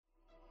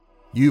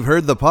You've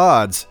heard the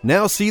pods,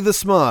 now see the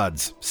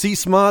smods. See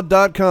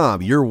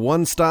smod.com, your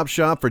one-stop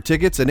shop for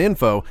tickets and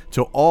info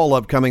to all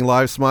upcoming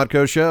live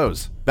Smodco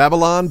shows.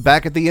 Babylon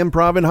back at the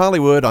Improv in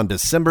Hollywood on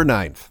December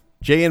 9th.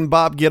 Jay and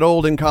Bob Get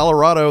Old in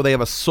Colorado, they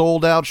have a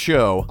sold-out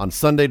show on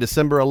Sunday,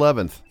 December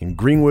 11th in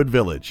Greenwood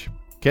Village.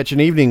 Catch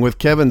an evening with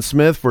Kevin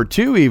Smith for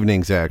 2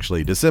 evenings,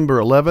 actually, December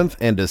 11th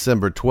and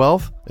December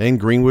 12th in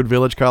Greenwood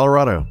Village,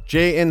 Colorado.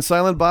 Jay and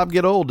Silent Bob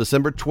Get Old,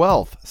 December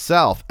 12th,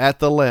 South at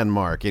the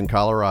Landmark in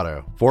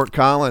Colorado. Fort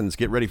Collins,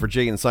 get ready for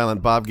Jay and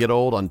Silent Bob Get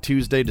Old on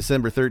Tuesday,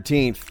 December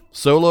 13th.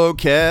 Solo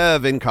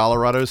Kev in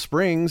Colorado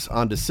Springs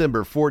on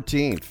December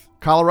 14th.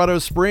 Colorado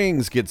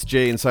Springs gets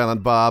Jay and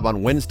Silent Bob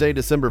on Wednesday,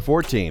 December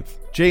 14th.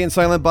 Jay and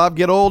Silent Bob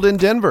Get Old in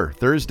Denver,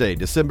 Thursday,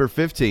 December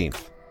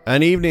 15th.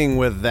 An evening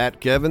with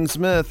that Kevin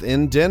Smith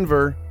in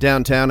Denver,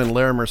 downtown in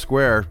Larimer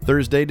Square,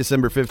 Thursday,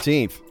 December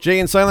 15th. Jay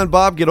and Silent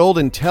Bob Get Old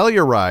in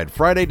Telluride,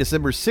 Friday,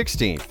 December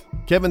 16th.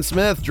 Kevin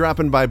Smith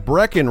dropping by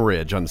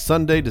Breckenridge on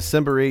Sunday,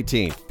 December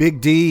 18th. Big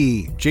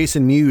D,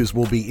 Jason Mewes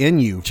will be in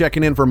you,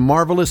 checking in for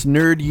Marvelous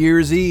Nerd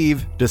Year's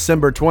Eve,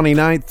 December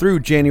 29th through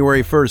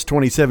January 1st,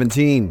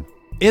 2017.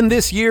 In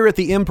this year at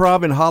the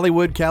Improv in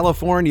Hollywood,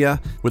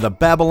 California, with a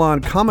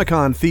Babylon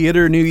Comic-Con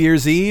Theater New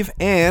Year's Eve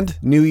and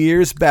New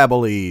Year's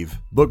Babble Eve.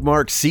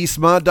 Bookmark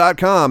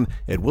csmod.com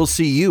and we'll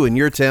see you in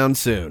your town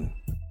soon.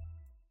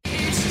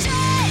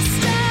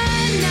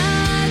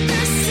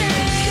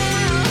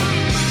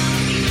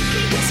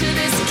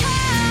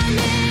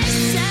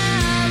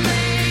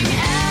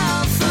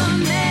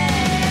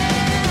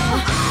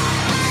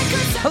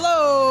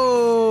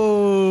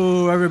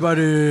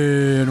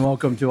 Everybody, and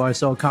welcome to I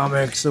Sell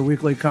Comics, a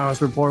weekly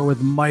comics report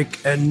with Mike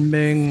and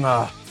Ming,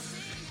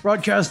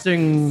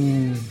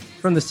 broadcasting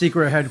from the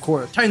secret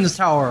headquarters, Titan's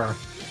Tower,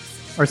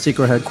 our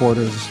secret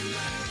headquarters,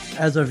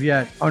 as of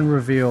yet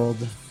unrevealed,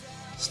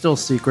 still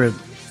secret,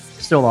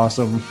 still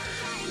awesome.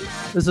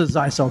 This is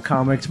I Sell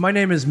Comics. My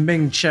name is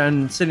Ming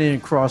Chen. Sitting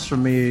across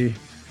from me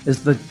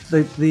is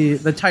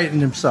the Titan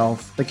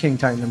himself, the King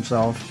Titan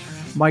himself.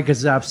 Micah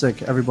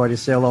Zapsik, everybody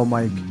say hello,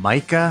 Mike.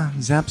 Micah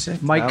Zapsik?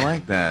 Mike, I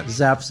like that.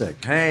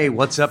 Zapsik. Hey,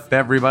 what's up,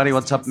 everybody?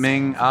 What's up,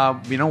 Ming? I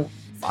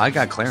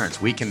got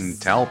clearance. We can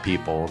tell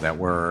people that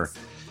we're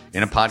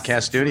in a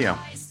podcast studio.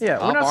 Yeah,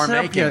 we're not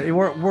set up yet.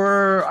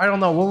 We're I don't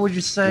know, what would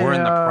you say? We're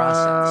in the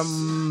process.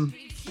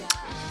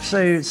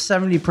 Say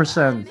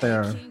 70%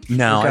 there.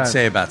 No, I'd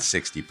say about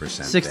 60%.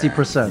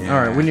 60%. Yeah.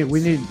 All right, we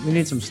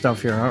need some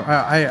stuff here.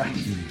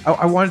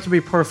 I want it to be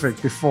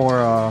perfect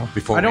before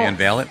we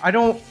unveil it. I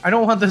don't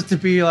want this to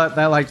be like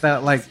that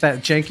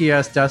janky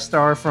ass Death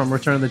Star from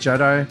Return of the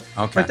Jedi.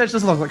 Okay. Like that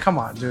just looked like, come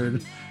on,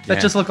 dude. That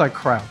just looked like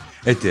crap.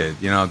 It did.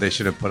 They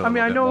should have put a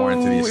little bit more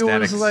into the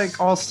aesthetics. It was like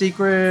all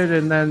secret,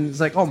 and then it's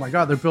like, oh my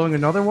god, they're building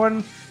another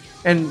one,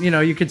 and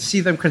you could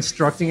see them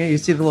constructing it. You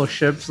see the little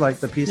ships, like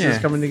the pieces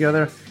coming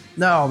together.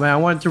 No, man, I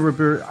want to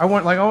blow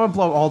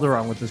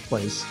Alderaan with this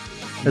place.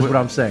 Is what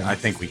I'm saying. I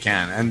think we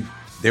can, and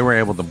they were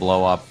able to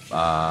blow up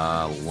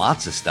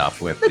lots of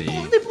stuff with they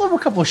blew up a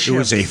couple of ships. It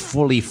was a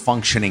fully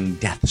functioning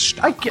Death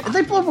Star.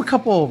 They blew up a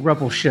couple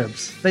Rebel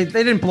ships. They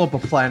didn't blow up a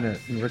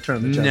planet in Return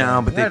of the Jedi.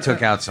 No, but they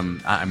took out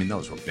some. I mean,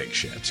 those were big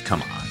ships.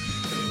 Come on.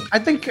 I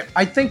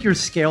think your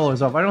scale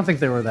is off. I don't think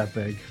they were that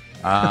big.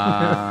 All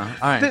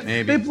right,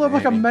 maybe they blew up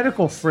like a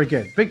medical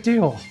frigate. Big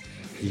deal.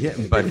 Yeah,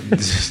 but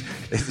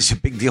it's a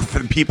big deal for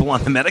the people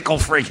on the medical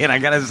frigate. I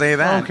gotta say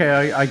that.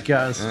 Okay, I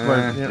guess.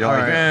 But you're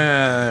like,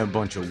 a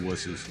bunch of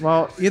wusses.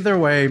 Well, either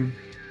way,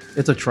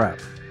 it's a trap.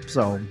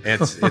 So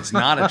it's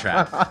not a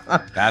trap.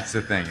 That's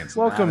the thing. It's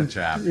not a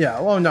trap. Yeah.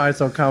 Well, no, it's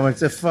all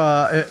comics. If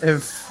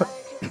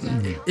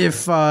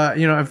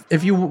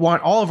you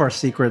want all of our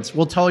secrets,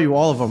 we'll tell you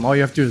all of them. All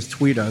you have to do is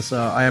tweet us.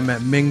 I am at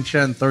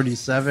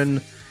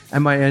Mingchen37.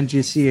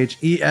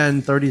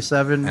 MINGCHEN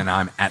 37. And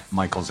I'm at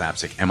Michael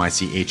Zapsik,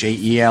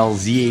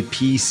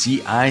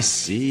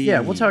 MICHAELZAPCIC.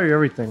 Yeah, we'll tell you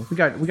everything. We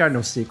got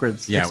no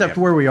secrets, except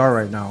where we are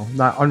right now,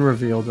 not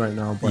unrevealed right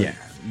now. But yeah,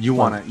 you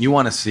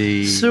wanna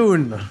see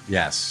soon.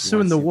 Yes,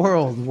 soon the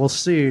world will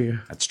see.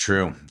 That's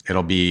true.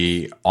 It'll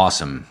be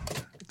awesome.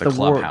 The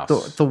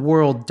clubhouse, the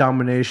world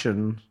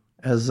domination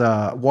as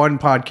one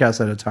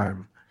podcast at a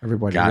time.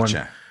 Everybody,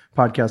 gotcha.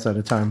 One podcast at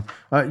a time.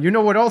 You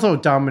know what also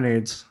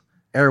dominates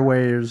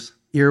airwaves,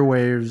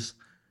 earwaves,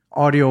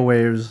 audio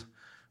waves.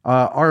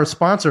 Our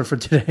sponsor for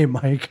today,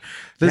 Mike.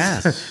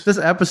 This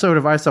episode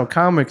of I Sell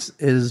Comics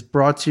is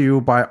brought to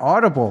you by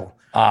Audible.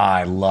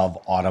 I love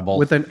Audible.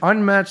 With an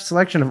unmatched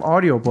selection of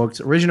audiobooks,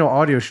 original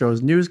audio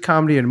shows, news,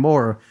 comedy, and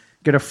more.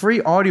 Get a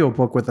free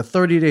audiobook with a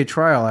 30-day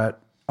trial at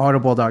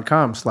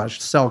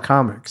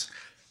audible.com/sellcomics.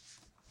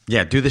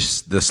 Yeah, do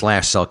this the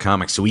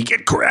 /sellcomics so we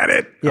get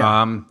credit.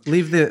 Yeah.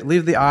 Leave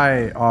the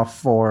I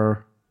off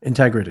for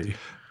integrity.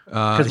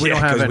 Because we don't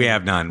have any. We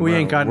have none. We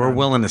ain't got none. We're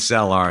willing to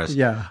sell ours.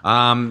 Yeah.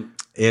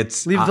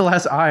 It's leave the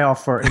last I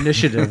off for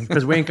initiative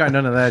because we ain't got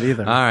none of that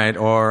either. All right,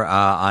 or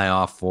I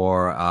off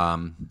for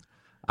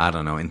I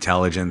don't know,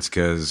 intelligence,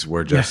 because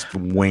we're just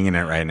winging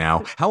it right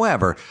now.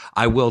 However,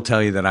 I will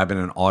tell you that I've been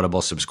an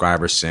Audible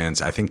subscriber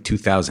since I think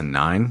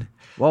 2009.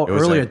 Well,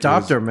 early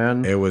adopter,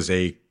 man. It was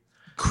a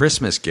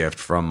Christmas gift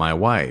from my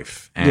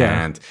wife.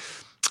 Yeah. And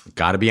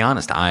got to be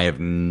honest, I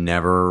have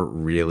never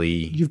really.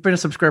 You've been a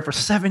subscriber for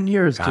 7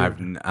 years,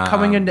 dude.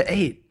 Coming into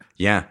 8.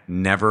 Yeah,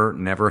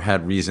 never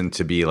had reason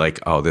to be like,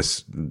 oh,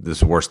 this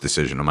worst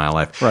decision of my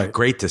life. Right.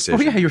 Great decision.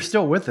 Oh yeah, you're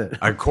still with it.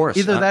 Of course.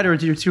 Either that or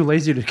you're too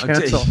lazy to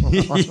cancel.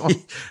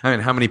 I mean,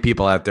 how many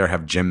people out there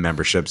have gym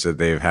memberships that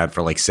they've had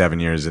for like 7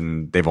 years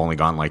and they've only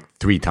gone like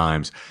 3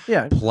 times?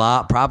 Yeah.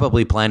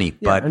 Probably plenty.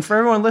 Yeah, But and for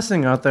everyone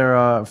listening out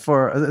there,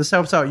 this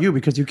helps out you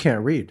because you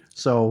can't read.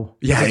 So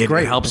yeah, it's it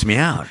great. helps me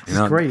out. You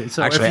know? It's great.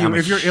 So Actually,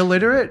 if you're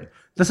illiterate,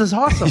 this is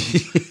awesome.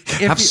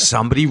 Have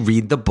somebody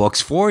read the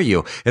books for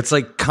you. It's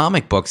like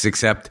comic books,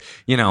 except,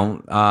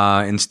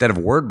 instead of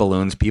word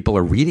balloons, people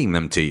are reading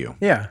them to you.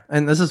 Yeah,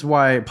 and this is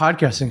why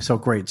podcasting is so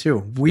great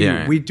too.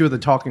 We do the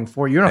talking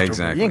for you. You don't have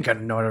to read. You ain't got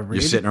to know how to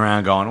read. You're sitting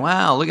around going,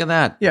 wow, look at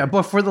that. Yeah,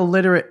 but for the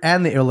literate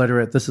and the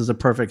illiterate, this is a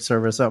perfect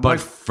service. But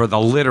for the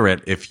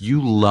literate, if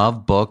you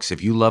love books,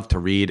 if you love to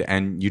read,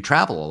 and you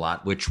travel a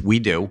lot, which we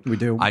do. We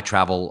do. I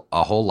travel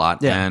a whole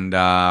lot. Yeah. And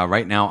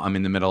right now I'm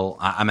in the middle.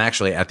 I'm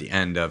actually at the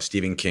end of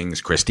Stephen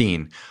King's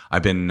Christine.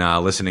 I've been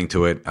listening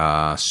to it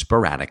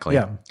sporadically.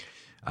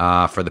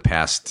 Yeah. For the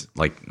past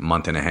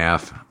month and a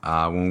half.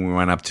 When we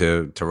went up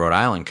to Rhode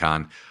Island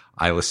Con,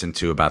 I listened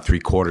to about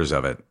 3/4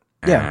 of it.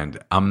 Yeah. And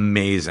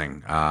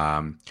amazing.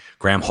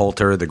 Graham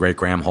Holter, the great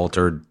Graham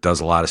Holter, does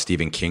a lot of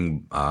Stephen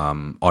King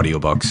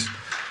audiobooks.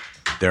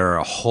 There are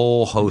a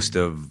whole host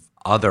of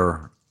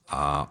other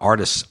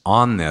artists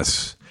on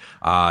this.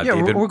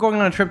 We're going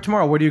on a trip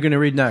tomorrow. What are you going to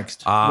read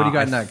next? What do you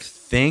got next? I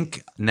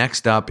think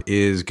next up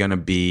is going to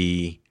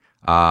be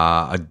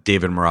a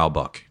David Morrell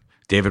book.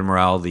 David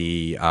Morrell,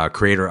 the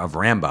creator of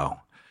Rambo.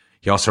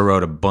 He also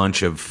wrote a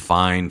bunch of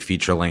fine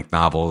feature-length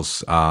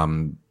novels,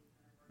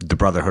 The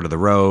Brotherhood of the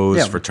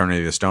Rose, Fraternity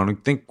of the Stone. I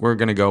think we're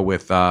going to go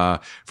with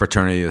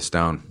Fraternity of the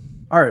Stone.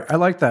 All right, I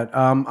like that.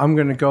 I'm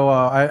going to go.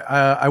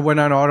 I went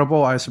on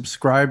Audible. I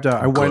subscribed.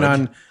 I went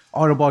on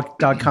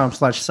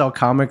audible.com/sell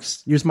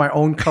comics. Used my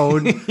own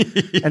code,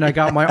 and I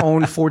got my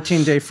own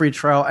 14-day free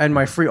trial and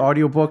my free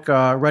audiobook,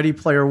 Ready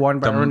Player One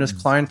by Ernest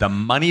Cline. The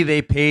money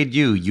they paid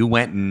you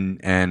went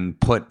and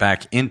put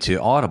back into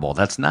Audible.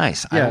 That's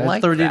nice. Yeah, I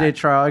like 30-day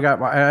trial. I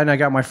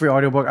got my free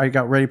audiobook. I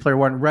got Ready Player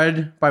One,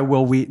 read by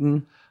Will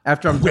Wheaton.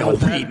 After I'm done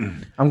with that,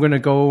 I'm going to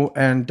go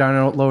and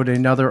download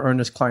another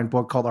Ernest Cline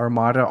book called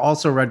Armada,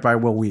 also read by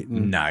Will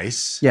Wheaton.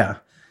 Nice. Yeah,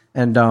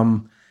 and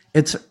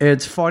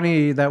it's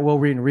funny that Will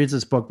Wheaton reads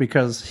this book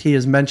because he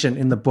is mentioned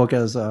in the book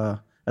as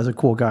a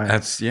cool guy.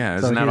 Isn't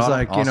that he's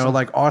awesome?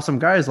 like awesome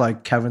guys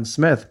like Kevin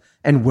Smith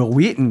and Will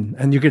Wheaton,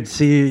 and you could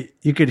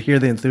hear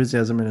the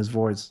enthusiasm in his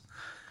voice.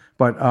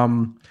 But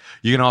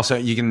you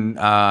can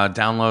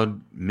download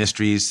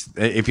mysteries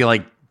if you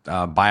like.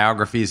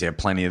 Biographies, they have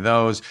plenty of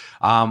those.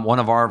 One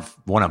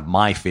of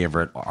my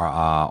favorite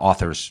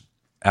authors,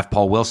 F.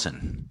 Paul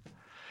Wilson.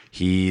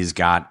 He's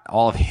got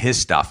all of his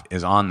stuff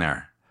is on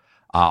there.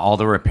 All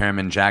the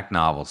Repairman Jack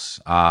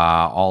novels,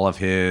 all of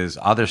his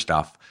other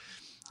stuff.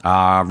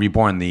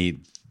 Reborn,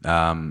 he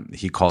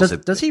calls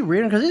it. Does he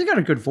read it? Because he's got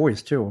a good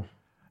voice too.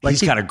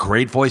 He's got a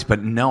great voice,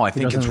 but no, I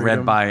think it's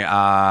read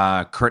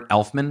by Kurt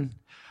Elfman,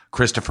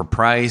 Christopher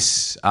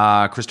Price.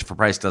 Christopher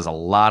Price does a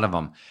lot of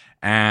them.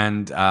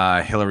 And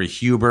Hillary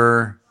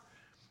Huber.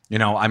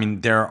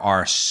 There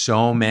are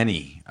so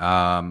many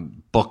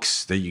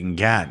books that you can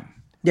get.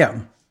 Yeah.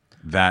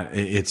 That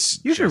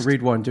it's you should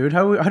read one, dude.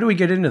 How do we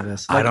get into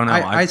this? I don't know.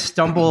 I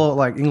stumble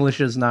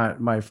English is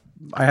not my.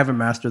 I haven't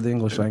mastered the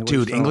English language.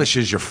 Dude, so. English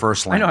is your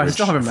first language. I know. I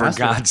still haven't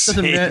mastered. For God's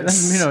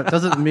sake,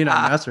 doesn't mean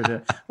I mastered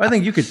it. But I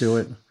think you could do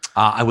it.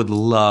 I would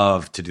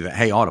love to do that.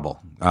 Hey, Audible,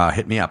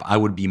 hit me up. I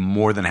would be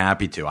more than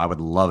happy to. I would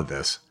love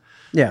this.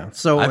 Yeah.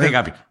 So I think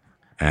I'd be.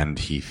 And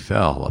he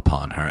fell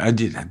upon her. I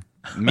did.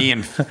 Me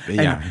and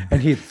yeah.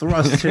 and he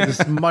thrust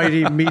his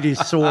mighty meaty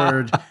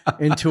sword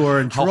into her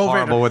and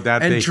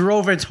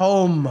drove it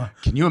home.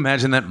 Can you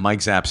imagine that Mike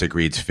Zapsik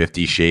reads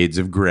 50 Shades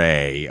of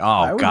Grey?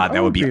 Oh God,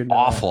 that would be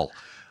awful.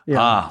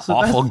 Yeah,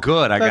 awful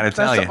good. I got to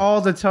tell you. That's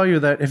all to tell you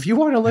that if you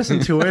want to listen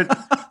to it,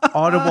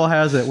 Audible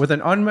has it with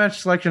an unmatched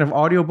selection of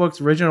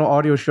audiobooks, original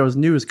audio shows,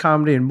 news,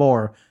 comedy, and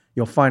more.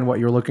 You'll find what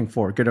you're looking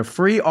for. Get a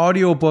free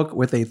audiobook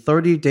with a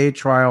 30-day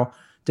trial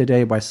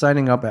today by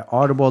signing up at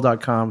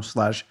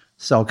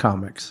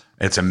audible.com/sellcomics.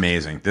 It's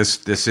amazing. This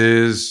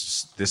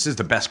is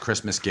the best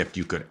Christmas gift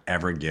you could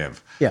ever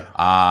give. Yeah.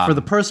 For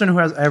the person who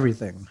has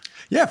everything.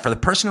 Yeah, for the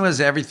person who has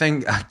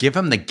everything, give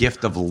them the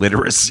gift of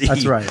literacy.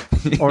 That's right.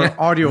 Or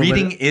audio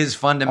reading is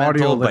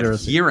fundamental, but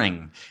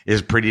hearing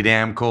is pretty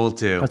damn cool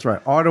too. That's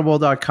right.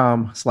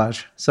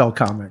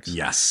 Audible.com/sellcomics.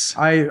 Yes.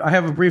 I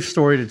have a brief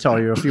story to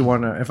tell you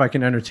if I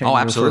can entertain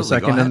you for a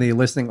second in the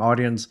listening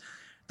audience.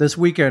 This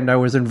weekend, I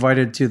was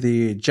invited to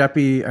the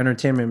Jeppy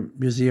Entertainment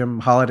Museum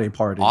holiday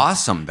party.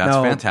 Awesome. That's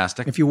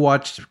fantastic. If you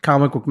watched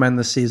Comic Book Men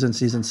this season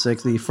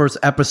 6, the first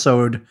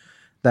episode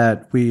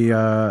that we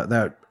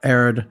that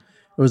aired, it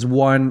was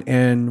one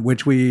in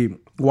which we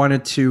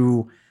wanted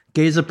to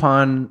gaze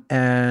upon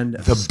and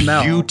The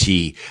smell.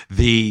 beauty,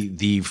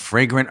 the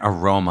fragrant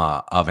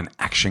aroma of an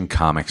Action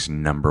Comics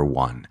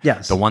 #1.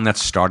 Yes. The one that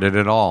started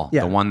it all.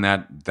 Yeah. The one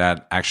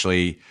that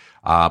actually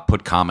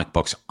put comic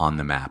books on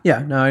the map. Yeah,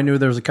 no, I knew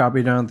there was a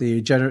copy down at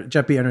the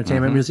Jeppy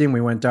Entertainment Museum.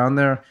 We went down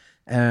there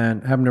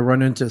and happened to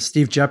run into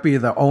Steve Jeppy,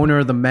 the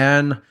owner, the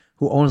man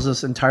who owns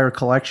this entire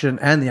collection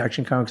and the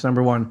Action Comics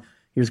 #1.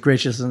 He was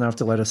gracious enough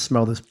to let us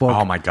smell this book.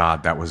 Oh my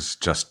God, that was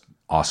just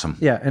awesome.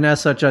 Yeah, and as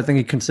such, I think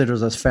he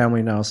considers us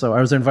family now. So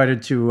I was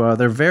invited to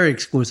their very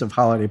exclusive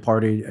holiday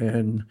party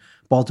in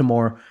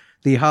Baltimore.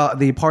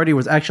 The party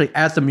was actually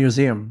at the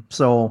museum.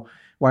 So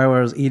while I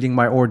was eating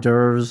my hors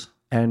d'oeuvres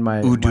and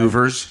my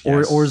Hors-d'oeuvres,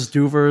 yes. hors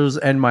d'oeuvres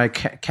and my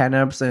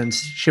canapes and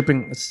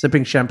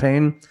sipping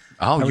champagne,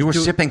 Oh, you were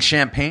sipping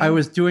champagne? I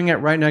was doing it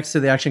right next to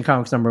the Action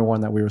Comics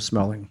 #1 that we were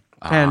smelling.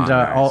 And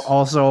nice.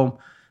 also,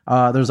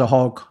 there's a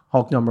Hulk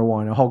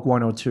 #1, a Hulk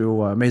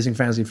 102, Amazing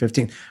Fantasy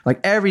 15. Like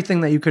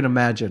everything that you could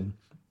imagine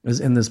is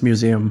in this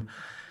museum.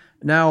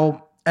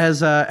 Now,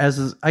 as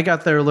I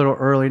got there a little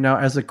early, now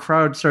as the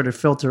crowd started to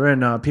filter in,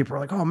 people were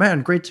like, "Oh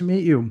man, great to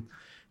meet you!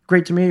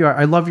 Great to meet you!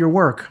 I love your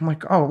work." I'm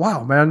like, "Oh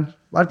wow, man!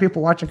 A lot of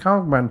people watching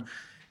Comic Man."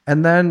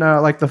 And then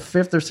like the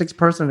fifth or sixth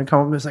person to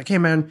come up was like, "Hey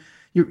man,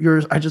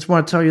 I just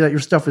want to tell you that your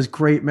stuff is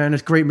great, man.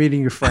 It's great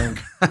meeting you, Frank."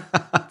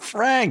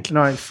 Frank. And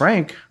I'm like,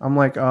 "Frank?" I'm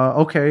like,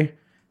 "Okay."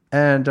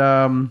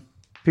 And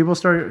people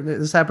started.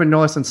 This happened no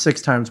less than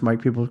 6 times,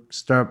 Mike. People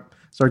started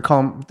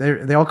calling.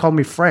 They all called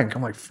me Frank.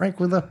 I'm like, "Frank?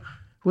 Who the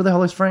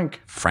hell is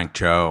Frank?" Frank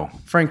Cho.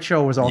 Frank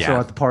Cho was also Yeah.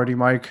 at the party,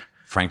 Mike.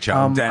 Frank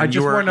Cho. I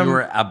just want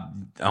to-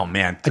 oh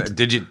man,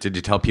 did you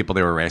tell people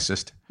they were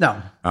racist?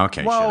 No.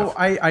 Okay, Well,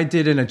 should've. I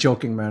did in a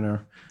joking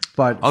manner.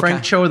 But Okay.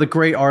 Frank Cho, the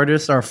great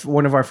artist,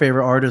 one of our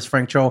favorite artists,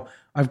 Frank Cho.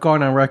 I've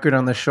gone on record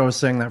on the show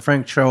saying that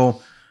Frank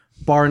Cho,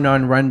 bar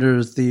none,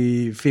 renders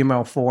the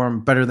female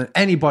form better than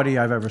anybody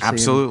I've ever seen.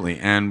 Absolutely,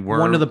 and we're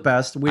One of the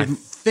best. I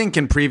think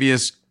in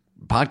previous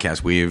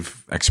podcasts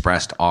we've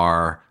expressed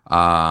our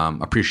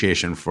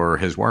appreciation for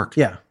his work.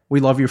 Yeah,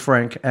 we love you,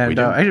 Frank. And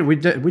We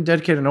we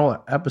dedicated an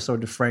whole episode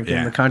to Frank Yeah.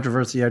 and the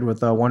controversy he had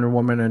with Wonder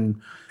Woman and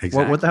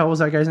Exactly. what the hell was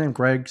that guy's name?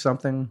 Greg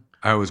something?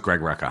 Oh, it was Greg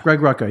Rucka. Greg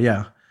Rucka,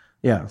 yeah.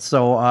 Yeah.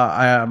 So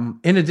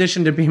in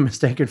addition to being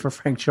mistaken for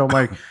Frank Cho,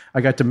 Mike,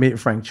 I got to meet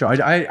Frank Cho.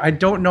 I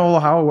don't know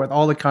how with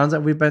all the cons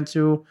that we've been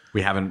to.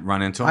 We haven't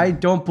run into him. I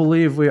don't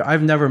believe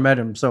I've never met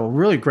him. So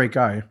really great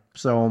guy.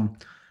 So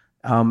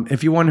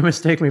if you want to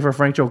mistake me for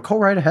Frank Cho, go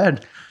right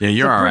ahead. Yeah,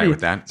 you're all right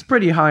with that. It's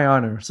pretty high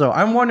honor. So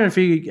I'm wondering if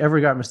he ever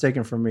got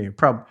mistaken for me.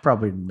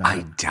 Probably not. I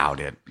doubt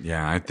it.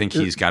 Yeah, I think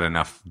he's got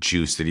enough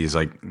juice that he's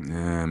like,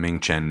 Ming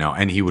Chen, no.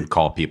 And he would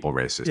call people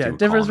racist. Yeah, He would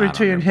difference call them out on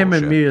between their him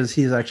and bullshit. me is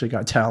he's actually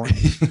got talent.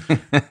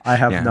 I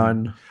have Yeah.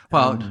 none.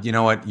 Well, you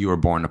know what? You were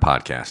born to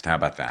podcast. How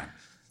about that?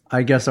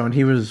 I guess so. And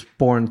he was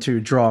born to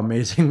draw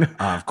amazing,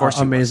 of course he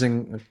was.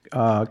 amazing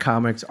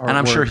comics. Artwork. And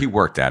I'm sure he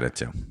worked at it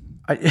too.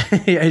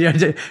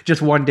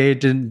 Just one day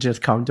it didn't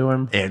just come to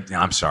him.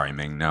 I'm sorry,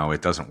 Ming. No,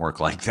 it doesn't work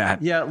like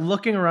that. Yeah,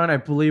 looking around, I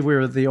believe we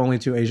were the only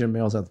 2 Asian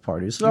males at the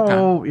party.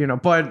 So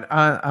but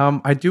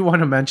I do want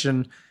to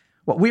mention,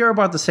 we are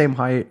about the same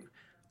height.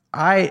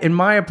 In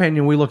my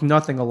opinion, we look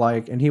nothing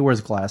alike, and he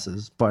wears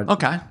glasses. But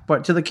Okay.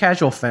 but to the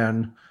casual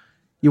fan,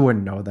 you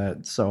wouldn't know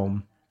that.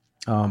 So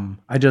I'm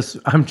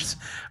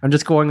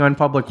just going on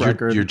public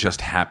record. You're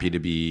just happy to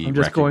be I'm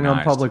just going on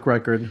recognized, public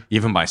record.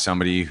 even by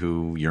somebody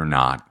who you're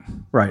not.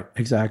 Right,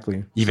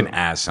 exactly. Even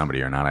as somebody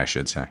you're not, I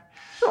should say.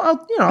 So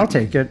I'll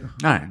take it.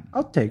 All right.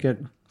 I'll take it.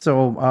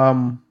 So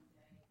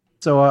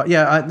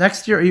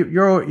next year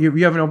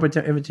you have an open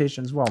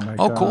invitation as well, Mike.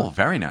 Oh, cool.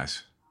 Very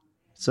nice.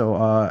 So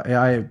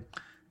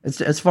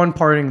it's fun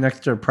partying next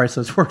to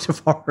priceless works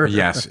of art.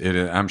 Yes, it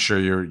is. I'm sure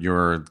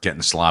you're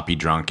getting sloppy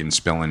drunk and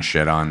spilling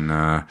shit on.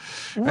 that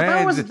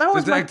was my-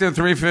 Detective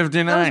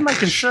 359. That was my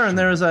concern.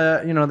 There was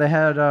they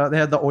had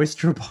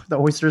the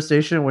oyster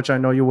station, which I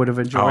know you would have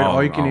enjoyed.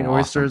 All you can eat awesome.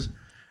 oysters.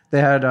 They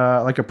had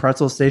like a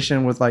pretzel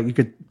station with like you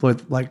could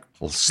put like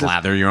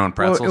Slather your own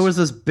well, pretzels. it was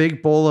this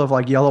big bowl of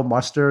like yellow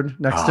mustard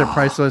next to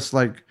priceless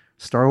like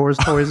Star Wars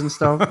toys and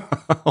stuff.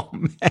 Oh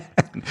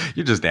man,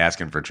 you're just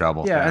asking for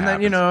trouble. Yeah, That and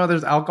then happens.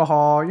 there's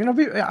alcohol.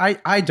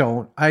 I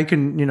don't. I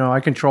can I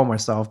control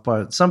myself,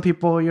 but some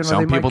people Some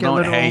they people might get don't. a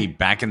little, Hey,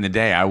 back in the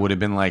day, I would have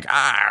been like,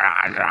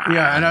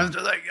 yeah, and I was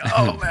just like,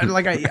 oh man,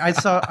 like I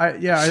saw,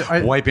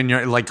 I wiping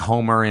your like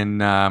Homer in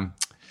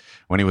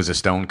when he was a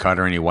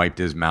stonecutter and he wiped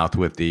his mouth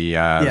with the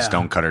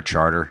stonecutter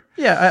charter.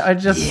 yeah, I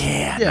just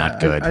not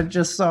good. I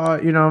just saw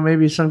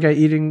maybe some guy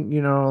eating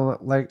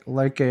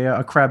like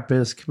a crab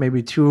bisque,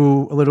 maybe a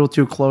little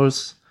too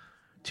close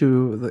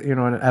to the,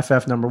 an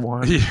FF number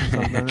 1. Or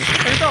something.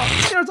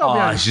 It's all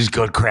behind, this is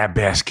good crab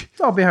bisque. it's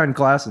all behind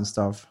glass and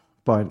stuff,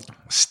 but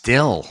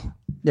Still,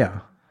 yeah,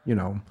 I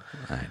know.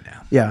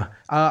 yeah.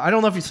 I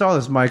don't know if you saw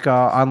this, Mike,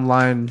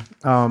 online.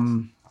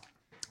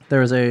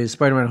 There's a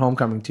Spider-Man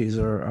Homecoming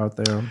teaser out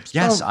there. It's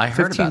Yes, about I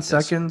heard 15 about this.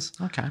 seconds.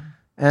 Okay.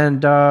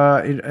 And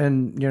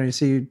you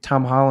see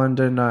Tom Holland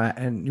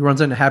and he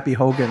runs into Happy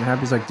Hogan. And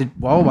Happy's like,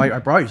 I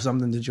brought you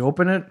something. Did you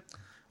open it?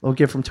 little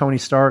gift from Tony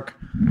Stark,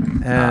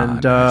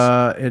 and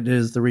nice. it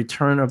is the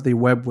return of the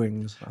web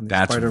wings. On the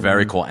That's Spider-Man.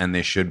 very cool, and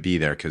they should be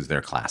there because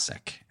they're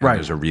classic. And Right.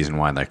 There's a reason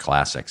why they're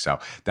classic. So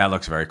that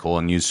looks very cool.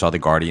 And you saw the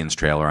Guardians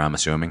trailer, I'm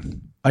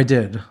assuming. I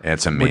did.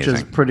 It's Which amazing.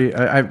 is pretty.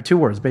 I have 2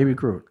 words: Baby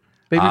Groot.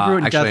 Baby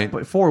Groot. And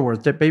actually- 4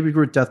 words: Baby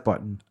Groot. Death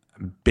button.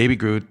 Baby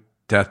Groot,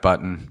 Death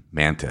Button,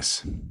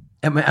 Mantis.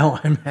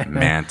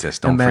 Mantis.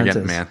 Don't forget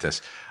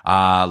Mantis.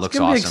 Looks It's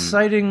gonna be awesome.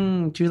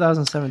 exciting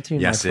 2017.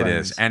 Yes, my it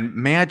friends. is. And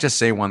may I just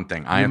say one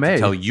thing? I have may. to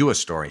tell you a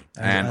story.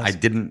 And I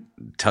didn't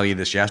tell you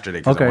this yesterday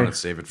because Okay. I wanted to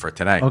save it for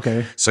today.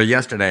 Okay. So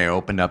yesterday I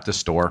opened up the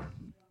store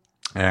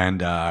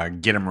and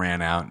Gidim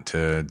ran out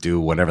to do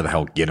whatever the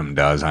hell Gidim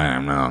does. I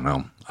don't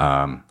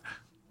know.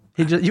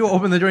 You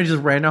opened the door and he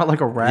just ran out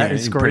like a rat and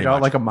pretty scurried out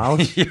much. like a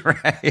mouse. You're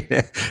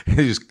right.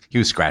 he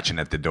was scratching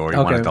at the door. He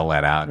Okay. wanted to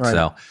let out. Right.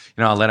 So,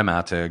 I let him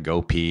out to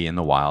go pee in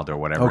the wild or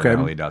whatever Okay. the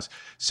hell he does.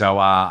 So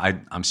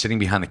I'm sitting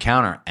behind the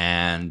counter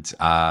and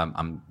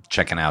I'm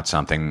checking out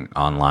something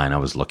online. I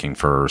was looking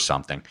for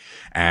something.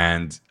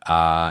 And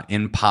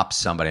in pops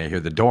somebody. I hear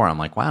the door. I'm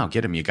like, wow,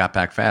 get him. You got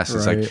back fast.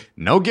 He's Right. like,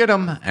 no, get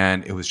him.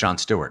 And it was Jon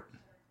Stewart.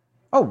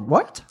 Oh,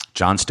 what?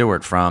 Jon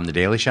Stewart from The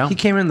Daily Show. He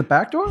came in the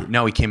back door?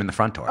 No, he came in the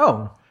front door.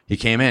 Oh. He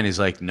came in. He's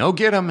like, no,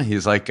 get him.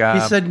 He's like, He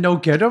said, no,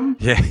 get him?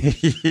 yeah.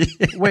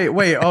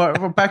 Wait.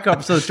 Oh, back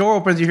up. So the door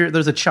opens. You hear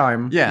there's a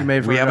chime. Yeah, You may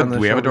have we heard have on the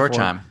we have show a door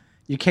before. chime.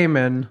 You came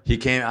in. He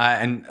came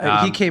and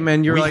He came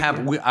in, you're we like-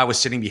 I was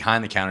sitting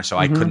behind the counter, so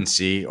I couldn't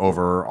see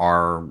over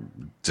our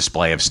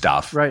display of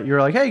stuff. Right.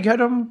 You're like, hey,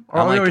 get him. Or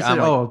I'm we like, always I'm,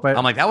 said, like, oh, but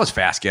I'm like, that was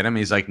fast. Get him.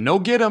 He's like, no,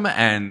 get him,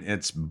 and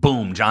it's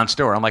boom, Jon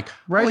Stewart. I'm like,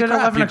 right holy at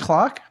crap, 11 you-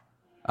 o'clock?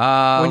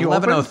 when you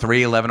 11:03,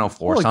 11:04,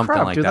 Holy something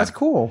crap, like dude, that. that's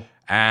cool.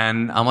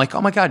 And I'm like,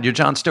 oh my god, you're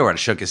Jon Stewart. I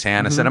shook his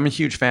hand. I said, I'm a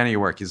huge fan of your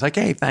work. He's like,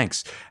 hey,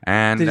 thanks.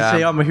 And Did you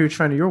say, I'm a huge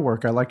fan of your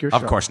work? I like your show.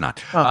 of course not.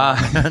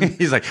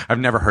 He's like, I've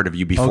never heard of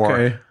you before.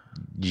 Okay.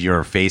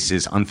 Your face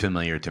is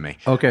unfamiliar to me.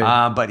 Okay.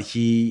 But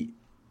he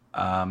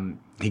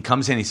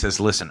comes in. He says,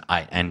 "Listen,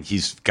 and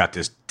he's got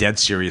this dead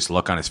serious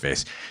look on his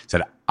face. He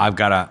said,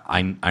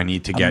 I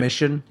need to get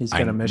mission? He's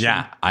got a mission?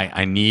 Yeah,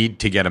 I need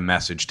to get a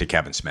message to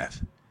Kevin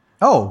Smith.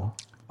 Oh,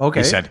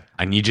 okay. He said,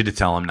 I need you to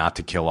tell him not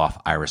to kill off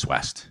Iris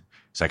West.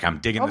 It's like, I'm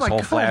digging Oh this my whole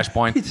God.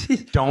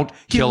 Flashpoint. Don't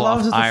he kill off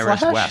loves the Iris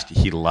Flash? West.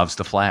 He loves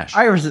the Flash.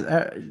 Iris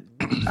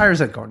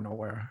ain't going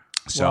nowhere.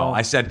 So Well,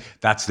 I said,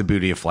 that's the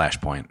beauty of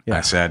Flashpoint. Yeah.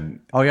 I said,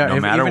 oh, yeah. no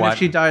matter even what, if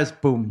she dies,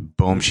 boom.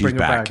 boom, you she's bring her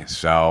back.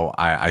 So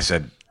I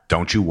said,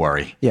 don't you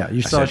worry. Yeah, you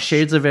I saw said,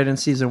 shades of it in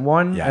season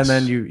 1, Yes. and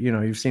then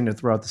you've seen it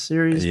throughout the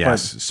series.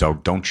 Yes. So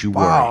don't you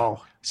worry.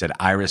 Wow. I said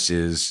Iris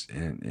is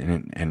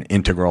an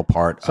integral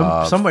part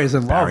of somebody's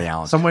in love. Barry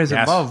Allen. Somebody's in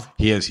Yes, love.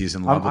 He is. He's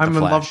in love with I'm the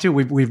in Flash. love too.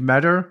 We've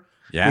met her.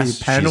 Yes.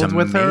 We paneled she's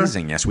with her.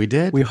 amazing. Yes, we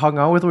did. We hung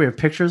out with her. We have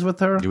pictures with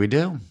her. do we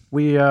do?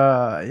 We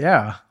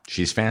yeah.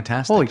 She's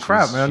fantastic. Holy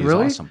crap, man! She's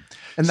Really? awesome.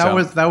 And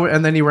So- that was,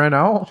 and then he ran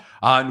out.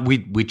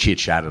 We chit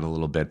chatted a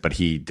little bit, but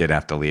he did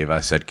have to leave. I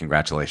said,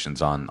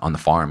 "Congratulations on the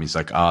farm." He's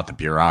like, "Oh, the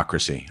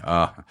bureaucracy."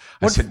 I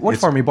said, What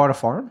 "It's- farm? He bought a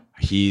farm.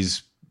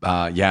 He's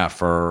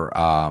for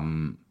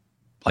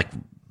like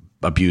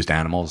abused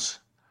animals.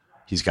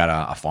 He's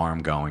got a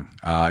farm going.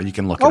 You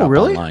can look it Oh, up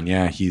really? online.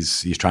 Yeah,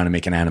 he's trying to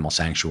make an animal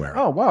sanctuary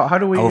Oh wow! How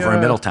do we over in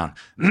Middletown.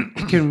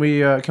 Can we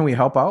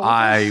help out?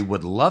 I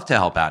would love to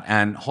help out.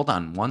 And hold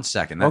on one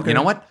second. Okay. You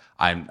know what?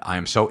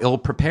 I'm so ill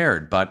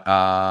prepared, but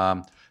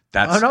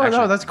that's Oh no,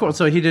 actually, that's cool.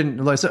 So he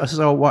didn't. Like,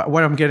 so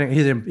what I'm getting,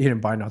 he didn't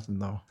buy nothing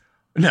though.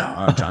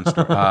 no, Jon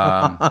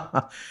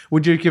Stewart.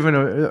 Would you give him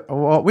a?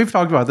 Well, we've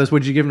talked about this.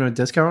 Would you give him a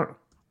discount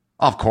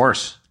Of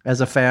course. as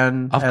a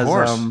fan? Of as,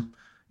 course.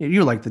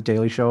 You like the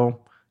Daily Show.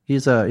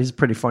 He's a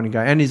pretty funny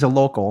guy, and he's a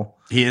local.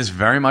 He is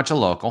very much a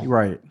local.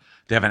 Right.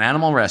 They have an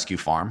animal rescue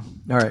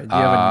farm, All right. Do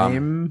you have a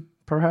name,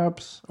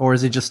 perhaps, or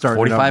is he just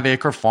starting?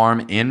 45-acre farm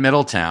in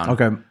Middletown.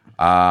 Okay.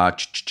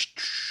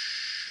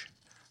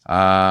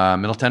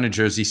 Middletown, New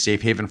Jersey,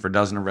 safe haven for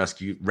dozens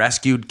of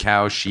rescued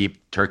cows,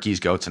 sheep, turkeys,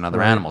 goats, and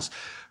other animals.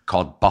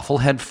 Called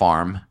Bufflehead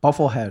Farm.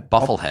 Bufflehead.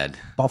 Bufflehead.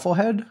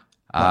 Bufflehead.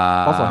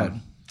 Bufflehead.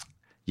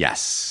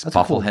 Yes, That's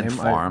a cool Bufflehead name.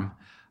 Farm.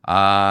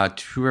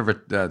 Two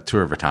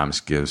River Times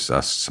gives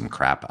us some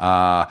crap.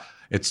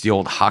 It's the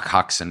old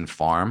Hoxton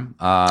Farm.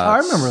 I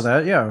remember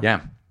that. Yeah.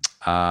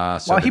 Yeah.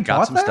 So Wow, they've he got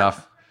bought some that?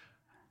 stuff.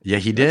 Yeah,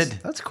 he did.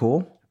 That's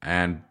cool.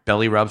 And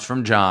belly rubs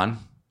from John.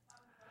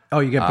 Oh,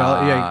 you get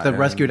belly. Yeah, the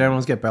rescued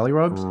animals get belly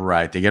rubs.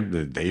 Right.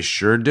 They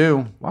sure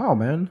do. Wow,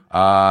 man.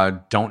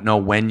 Don't know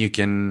when you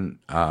can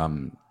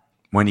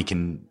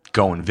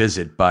go and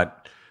visit,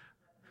 but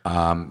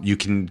you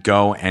can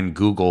go and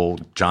Google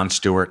Jon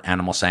Stewart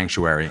Animal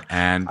Sanctuary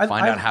and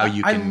find out how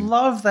you I can.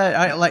 love that.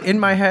 I like in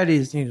my head.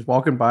 He's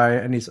walking by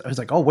and he's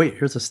like, "Oh wait,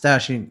 here's a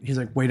stash." He's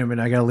like, "Wait a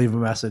minute, I gotta leave a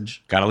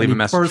message." Gotta leave And a he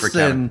message for bursts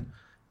Kevin. in,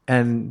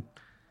 and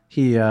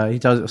he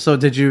does. So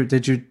did you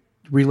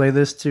relay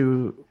this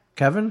to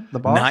Kevin, the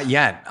boss? Not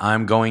yet.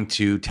 I'm going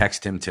to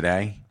text him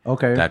today.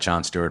 Okay. That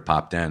Jon Stewart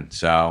popped in.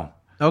 So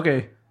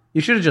Okay. You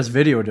should have just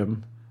videoed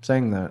him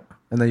saying that,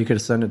 and then you could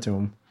have sent it to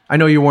him. I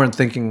know you weren't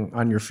thinking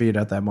on your feet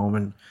at that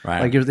moment.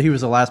 Right. Like he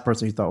was the last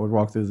person you thought would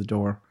walk through the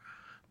door.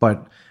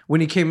 But when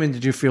he came in,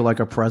 did you feel like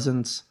a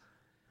presence?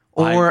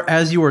 Or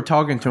as you were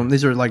talking to him,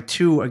 these are like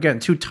two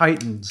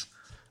titans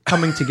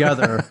coming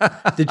together.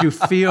 Did you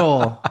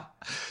feel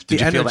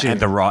Did you energy? feel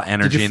the raw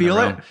energy? Did you feel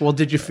in the it? room? Well,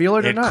 did you feel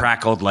it or It not?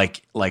 crackled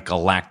like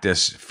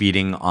Galactus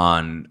feeding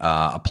on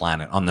a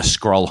planet on the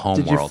Skrull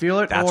homeworld. Did you feel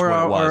it, That's or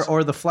what it was.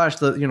 or the Flash?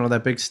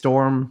 That big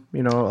storm.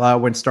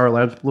 When Star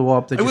Labs blew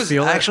up. Did you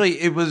feel it? Actually,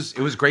 it was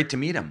great to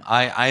meet him.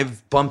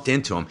 I've bumped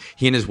into him.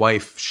 He and his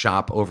wife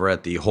shop over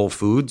at the Whole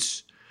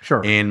Foods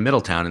Sure. in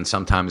Middletown, and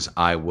sometimes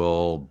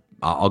I'll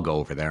go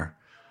over there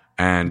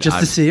and Just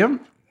to see him.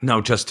 No,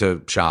 just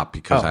to shop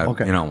because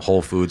okay.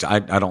 Whole Foods. I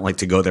don't like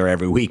to go there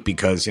every week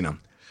because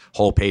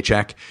whole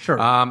paycheck. Sure.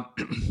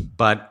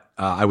 But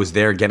I was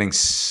there getting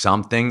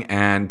something,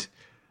 and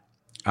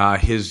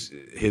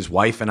his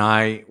wife and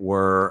I we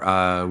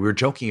were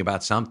joking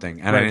about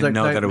something, and I didn't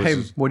know that it was.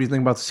 Hey, what do you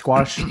think about the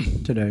squash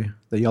today?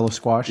 The yellow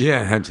squash.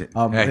 Yeah.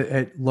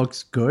 It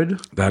looks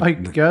good. That- I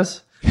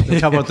guess.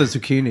 How about the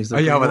zucchinis?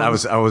 The Yeah, green but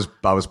ones?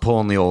 I was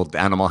pulling the old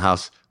Animal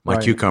House. My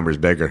Right. cucumber's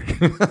bigger.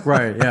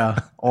 Right. Yeah.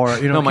 Or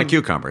No, my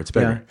cucumber. It's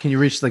bigger. Yeah. Can you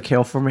reach the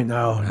kale for me?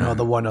 No,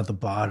 the one at the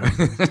bottom.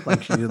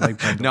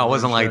 No, it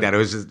wasn't like that. It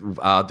was just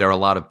there were a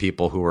lot of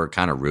people who were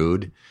kind of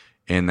rude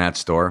in that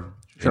store.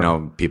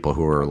 Sure. People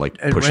who were like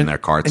pushing their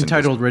carts.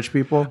 Entitled rich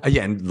people.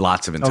 Yeah, and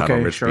lots of entitled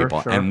Okay, rich sure,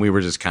 people. sure. And we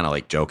were just kind of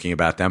like joking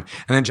about them.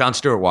 And then Jon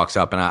Stewart walks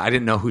up, and I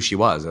didn't know who she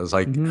was. I was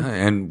like,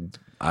 and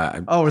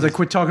Oh, they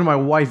quit talking to my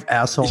wife,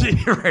 asshole.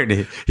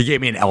 right. He gave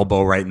me an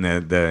elbow right in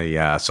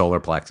the solar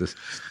plexus.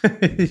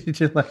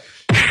 Just like,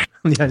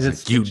 yeah,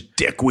 just, You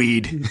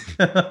dickweed.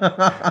 all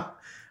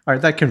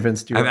right, that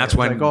convinced you. And that's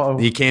when Like, oh,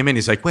 he came in.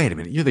 He's like, wait a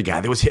minute. You're the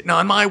guy that was hitting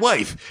on my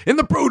wife in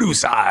the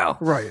produce aisle.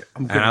 right.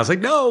 I'm And I was like,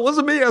 no, it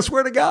wasn't me. I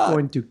swear to God.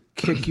 going to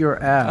kick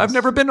your ass. I've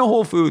never been to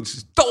Whole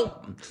Foods.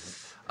 Don't.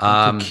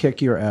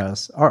 kick your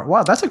ass. All right,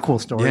 wow, that's a cool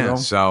story. Yeah.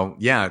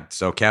 Though.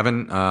 So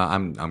Kevin,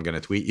 I'm going to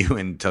tweet you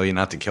and tell you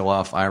not to kill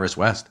off Iris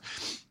West.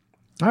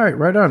 All right,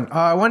 right on.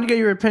 I wanted to get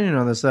your opinion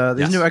on this. These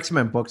Yes. new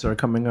X-Men books are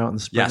coming out in the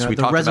spring. Yes, we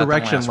the talked about them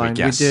Resurrection last week, line.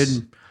 yes. We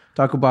did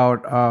talk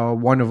about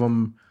one of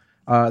them,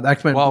 the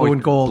X-Men Well, Blue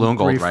and Gold, Blue and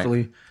Gold, right.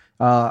 briefly.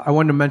 I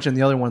wanted to mention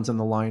the other ones in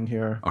the line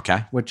here.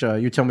 Okay. Which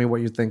you tell me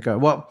what you think.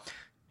 Well,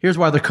 here's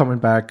why they're coming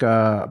back.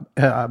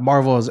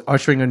 Marvel is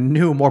ushering a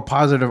new, more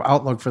positive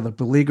outlook for the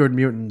beleaguered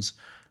mutants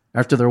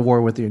after their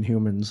war with the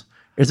Inhumans.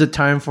 Is it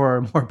time for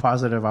a more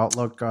positive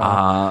outlook?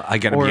 I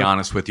got to or- be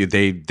honest with you.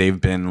 They've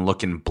been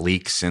looking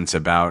bleak since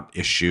about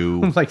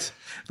issue like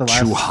the last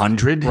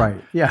 200. Right,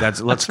 yeah.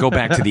 Let's go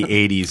back to the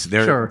 80s.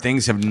 Sure.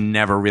 Things have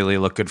never really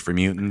looked good for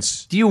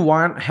mutants. Do you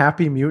want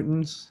happy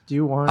mutants? Do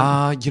you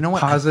want You know what?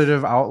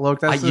 positive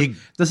outlook?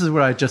 This is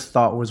what I just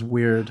thought was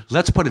weird.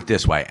 Let's put it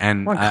this way,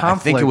 and Want I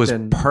think it was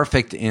conflict and-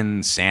 perfect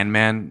in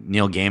Sandman.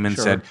 Neil Gaiman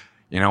Sure. said,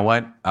 "You know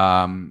what?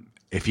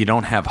 If you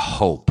don't have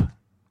hope,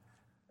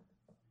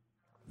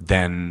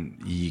 then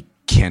you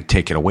can't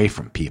take it away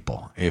from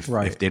people. If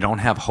they don't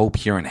have hope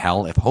here in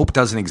hell, if hope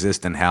doesn't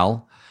exist in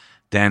hell,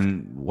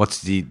 then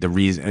what's the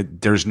reason?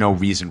 There's no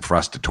reason for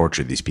us to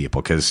torture these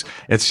people because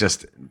it's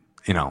just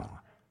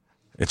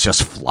it's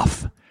just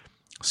fluff.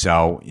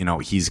 So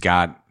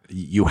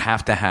you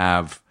have to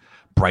have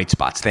bright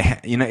spots.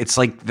 It's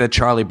like the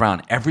Charlie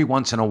Brown. Every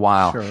once in a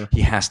while, Sure.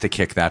 he has to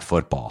kick that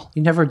football.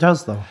 He never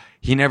does, though.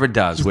 He never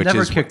does. He's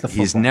never kicked the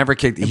He's football. never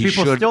kicked. And He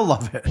people should still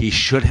love it. He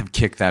should have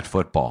kicked that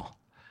football.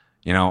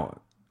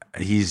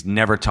 He's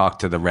never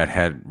talked to the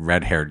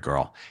red-haired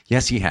girl.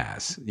 Yes, he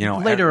has.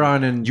 Later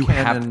on in you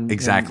canon, have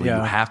exactly. and,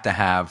 yeah.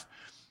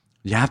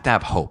 You have to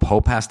have hope.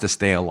 Hope has to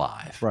stay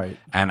alive. Right.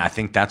 And I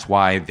think that's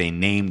why they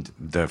named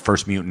the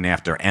first mutant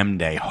after M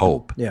Day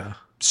Hope. Yeah.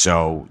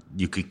 So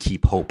you could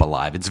keep hope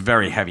alive. It's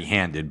very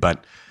heavy-handed,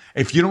 but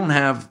if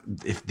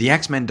the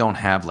X-Men don't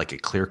have like a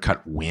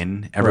clear-cut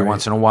win every Right.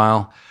 once in a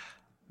while,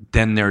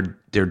 then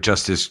they're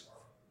just as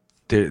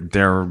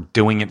they're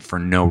doing it for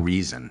no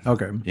reason.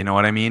 Okay. You know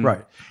what I mean?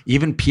 Right.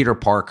 Even Peter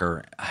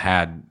Parker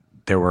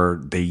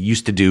they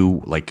used to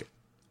do like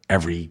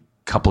every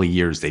couple of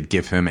years they'd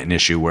give him an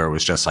issue where it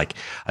was just like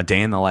a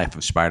day in the life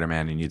of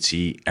Spider-Man and you'd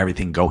see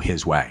everything go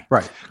his way.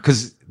 Right.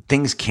 Because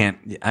things can't,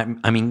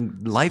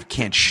 life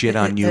can't shit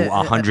on you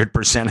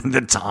 100% of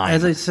the time.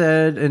 As I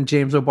said in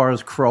James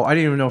O'Barr's Crow, I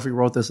didn't even know if he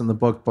wrote this in the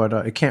book, but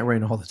it can't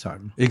rain all the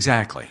time.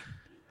 Exactly.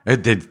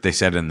 They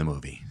said it in the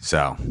movie.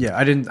 So Yeah,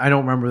 I don't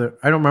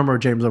remember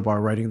James O'Barr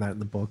writing that in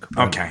the book.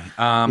 but- okay,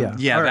 Yeah.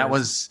 yeah, All that right.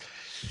 was.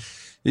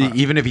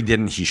 Even if he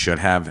didn't, he should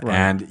have. Right.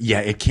 And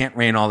yeah, it can't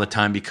rain all the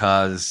time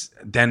because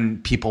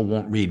then people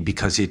won't read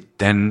because it's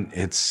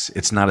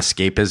not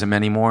escapism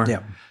anymore. Yeah.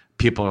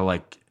 People are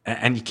like,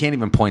 and you can't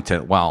even point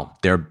to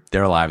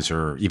their lives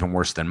are even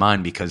worse than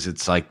mine because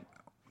it's like,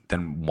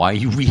 then why are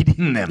you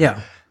reading them?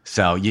 Yeah.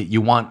 So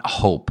you want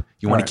hope.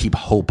 You want Right. to keep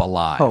hope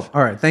alive. Oh,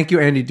 all right. Thank you,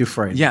 Andy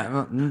Dufresne.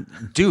 Yeah,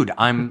 dude,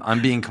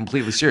 I'm being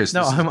completely serious.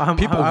 No,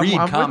 People read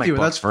I'm comic with you.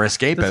 books for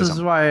escapism. This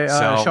is why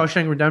So-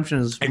 Shawshank Redemption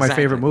is my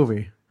Exactly. favorite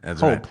movie. That's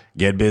Hope. right.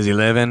 Get busy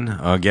living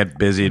or get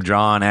busy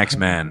drawing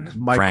X-Men.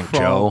 Frank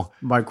Joe.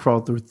 Mike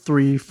crawled through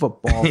 3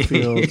 football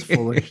fields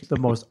full of the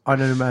most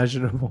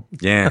unimaginable.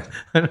 Yeah.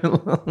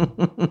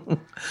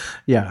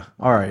 Yeah.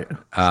 All right.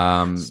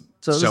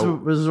 So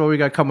this is what we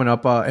got coming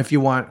up. If you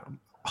want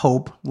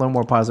hope, a little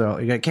more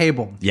positive, you got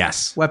Cable.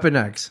 Yes. Weapon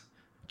X.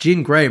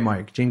 Jean Grey,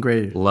 Mike. Jean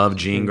Grey. Love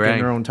Jean Grey.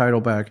 Getting her own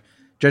title back.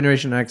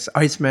 Generation X,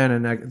 Iceman,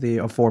 and the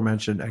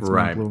aforementioned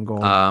X-Men Blue and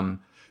Gold.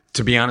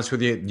 To be honest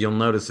with you, you'll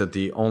notice that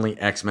the only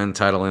X-Men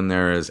title in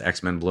there is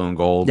X-Men Blue and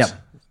Gold. Yep.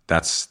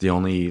 That's the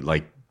only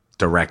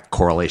direct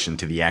correlation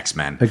to the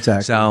X-Men.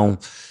 Exactly. So,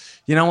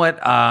 you know what?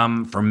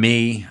 For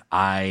me,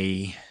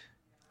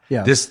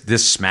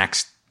 this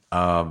smacks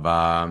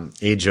of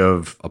Age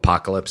of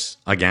Apocalypse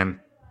again.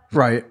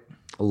 Right.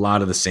 A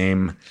lot of the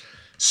same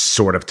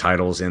sort of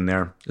titles in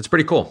there. It's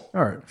pretty cool.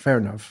 All right. Fair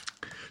enough.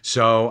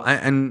 So,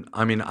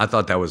 I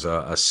thought that was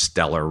a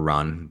stellar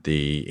run,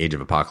 the Age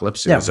of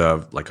Apocalypse. It was a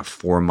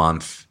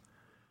 4-month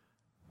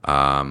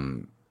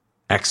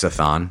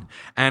X-a-thon.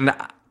 And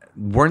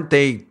weren't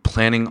they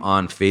planning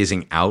on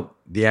phasing out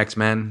the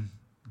X-Men?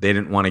 They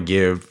didn't want to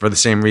give, for the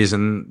same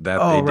reason that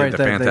they did the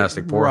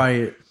Fantastic Four.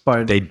 Right.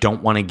 But they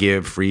don't want to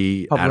give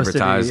free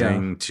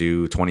advertising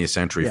to 20th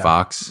Century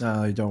Fox.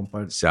 No, they don't.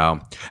 But so,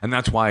 and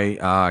that's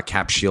why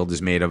Cap Shield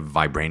is made of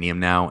vibranium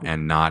now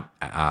and not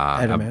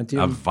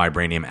adamantium? a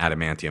vibranium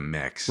adamantium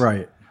mix.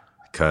 Right.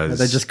 Because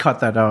they just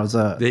cut that out.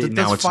 now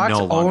does it's Fox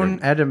no longer own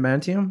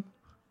adamantium?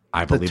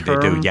 I believe they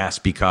do. Yes,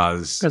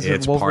 because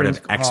it's part of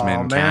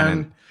X-Men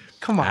canon.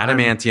 Come on,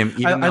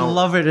 adamantium. I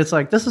love it. It's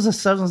like this is a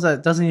substance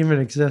that doesn't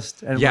even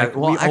exist. And we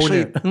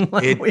actually,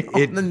 own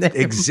it. it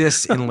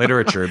exists in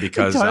literature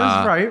because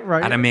right.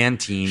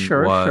 adamantine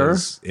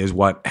is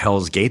what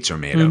Hell's Gates are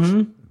made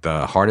of,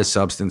 the hardest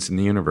substance in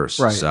the universe.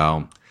 Right.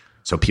 So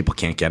people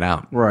can't get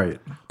out. Right.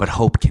 But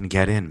hope can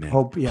get in, man.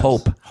 Hope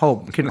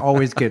can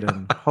always get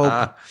in.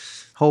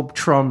 Hope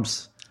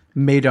trumps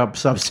made up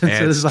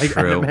substances like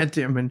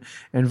adamantium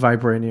and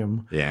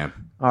vibranium. Yeah.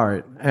 All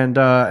right,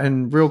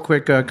 and real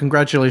quick,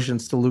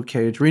 congratulations to Luke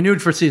Cage,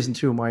 renewed for season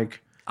 2,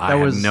 Mike. That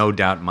was no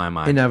doubt in my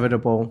mind.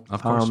 Inevitable,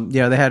 of course. They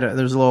had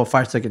there's a little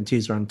 5-second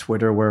teaser on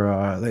Twitter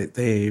where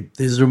they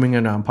zooming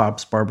in on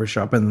Pop's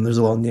barbershop, and there's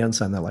a little neon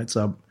sign that lights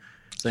up.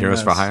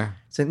 Heroes for Hire?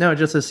 No,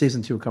 just a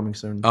season 2 coming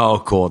soon.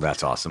 Oh, cool!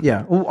 That's awesome.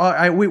 Yeah,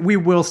 we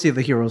will see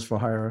the Heroes for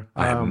Hire.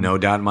 I have no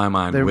doubt in my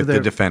mind with the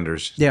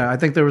Defenders. Yeah, I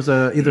think there was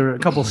either a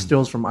couple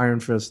stills from Iron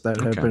Fist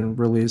that have been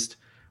released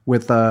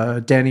with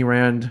Danny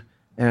Rand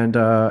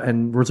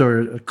and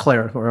Rosario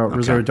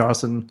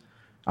Dawson,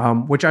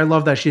 which I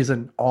love that she's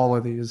in all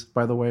of these,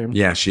 by the way.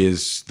 Yeah, she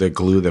is the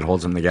glue that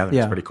holds them together.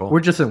 Yeah, it's pretty cool. We're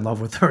just in love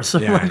with her, so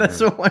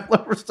that's why I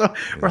love her. So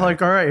we're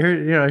like, all right,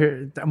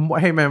 here,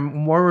 hey man,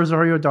 more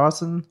Rosario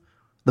Dawson,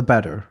 the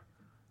better.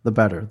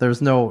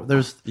 There's no bad.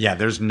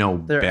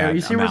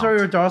 You see amount.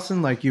 Rosario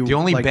Dawson, the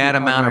only bad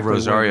amount of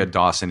Rosario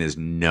Dawson is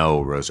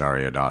no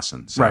Rosario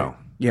Dawson. So. Right.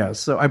 Yeah,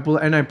 so I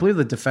believe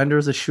the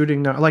Defenders is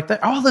shooting now. Like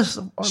that, all this.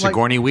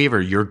 Sigourney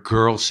Weaver, your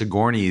girl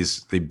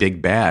Sigourney's the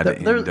big bad.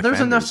 There's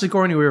enough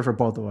Sigourney Weaver for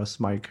both of us,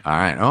 Mike. All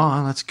right.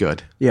 Oh, that's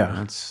good. Yeah,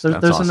 that's there's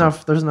awesome.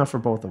 enough. There's enough for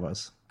both of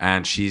us.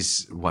 And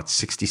she's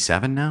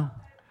 67 now.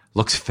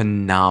 Looks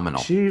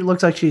phenomenal. She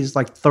looks like she's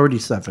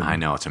 37. I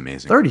know, it's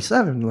amazing.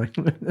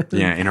 37,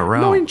 yeah, in a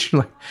row.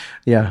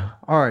 Yeah.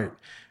 All right.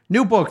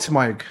 New books,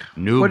 Mike.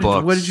 Books.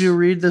 What did you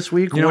read this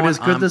week? What is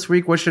good this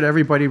week? What should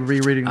everybody be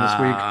reading this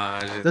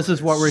week? This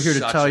is what we're here to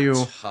tell you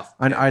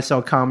on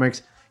iSell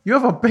Comics. You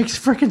have a big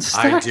freaking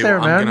stack there,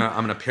 man.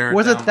 I'm gonna pare it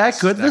Was down it that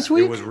good this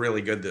week? It was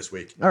really good this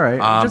week. All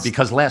right.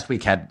 Because last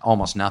week had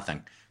almost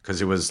nothing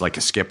because it was like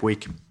a skip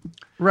week.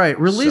 Right,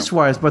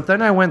 release-wise, but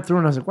then I went through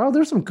and I was like, "Wow,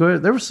 there's some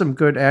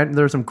great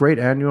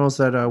annuals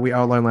that we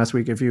outlined last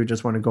week. If you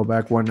just want to go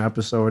back one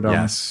episode,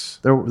 yes,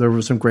 there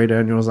were some great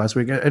annuals last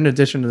week, in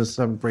addition to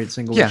some great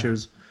single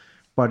issues.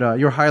 But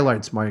your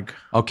highlights, Mike.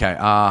 Okay,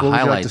 what would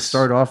highlights. You like to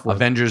start off with?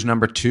 Avengers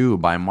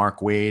 #2 by Mark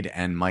Waid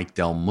and Mike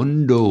Del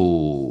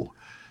Mundo.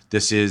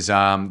 This is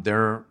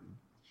they're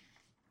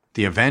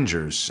the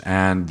Avengers,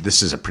 and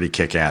this is a pretty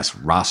kick-ass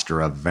roster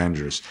of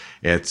Avengers.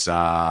 It's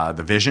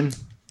the Vision.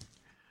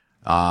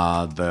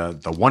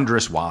 The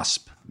Wondrous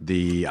Wasp,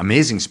 the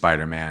Amazing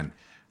Spider-Man,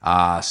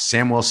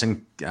 Sam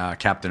Wilson,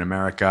 Captain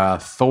America,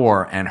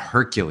 Thor, and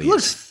Hercules. It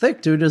looks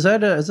thick, dude. Is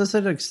this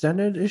an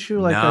extended issue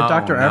like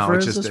Dr.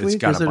 Evers this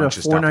week? Is it a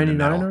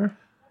 $4.99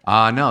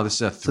 or? No, this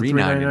is a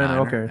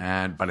 $3.99.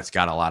 Okay, but it's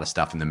got a lot of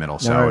stuff in the middle,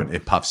 so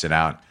it puffs it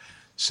out.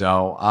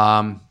 So,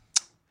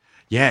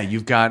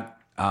 you've got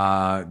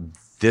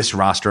this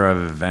roster of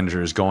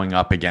Avengers going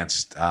up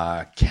against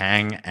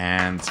Kang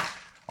and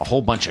a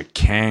whole bunch of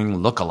Kang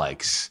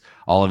lookalikes,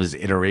 all of his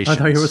iterations. I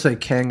thought you would say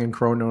Kang and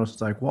Kronos.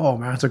 It's like, whoa,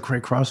 man, that's a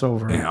great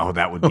crossover. Yeah,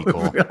 that would be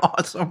cool. That would be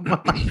awesome.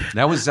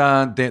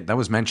 that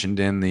was mentioned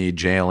in the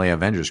JLA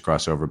Avengers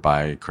crossover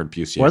by Kurt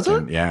Busiek. Was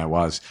it? Yeah, it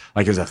was.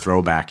 Like as a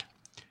throwback.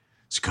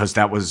 It's because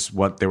that was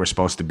what they were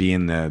supposed to be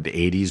in the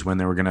 80s when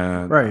they were going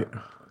to... Right.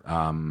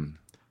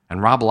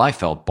 And Rob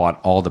Liefeld bought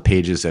all the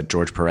pages that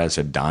George Perez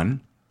had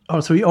done. Oh,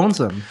 so he owns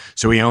them.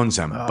 So he owns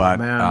them, but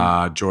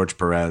man. George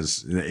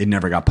Perez, it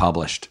never got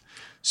published.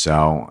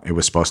 So it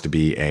was supposed to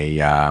be a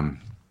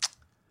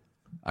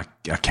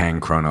Kang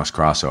Kronos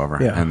crossover,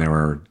 and they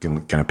were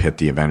going to pit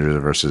the Avengers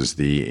versus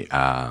the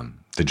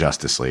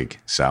Justice League.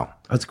 So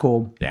That's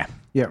cool. yeah.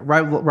 Yeah,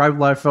 Rob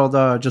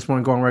Liefeld, just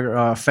want to go on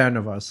record, fan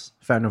of ours.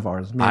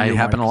 Me and I you,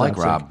 happen Mike, to like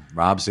that's it. Rob.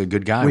 Rob's a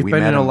good guy. We've We been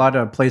met in a him, lot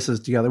of places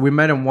together. We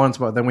met him once,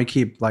 but then we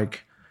keep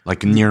like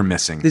near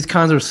missing. these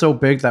cons are so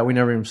big that we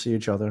never even see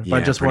each other. But Yeah,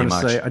 I just want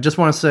pretty to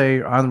much.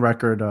 say, on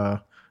record,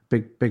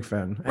 big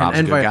fan. Rob's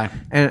a good guy.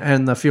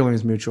 And the feeling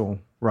is mutual,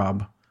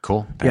 Rob.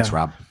 Cool. Thanks,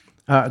 Yeah.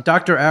 Rob.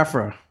 Dr.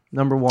 Afra,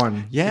 number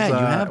one. Yeah, is, you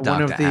have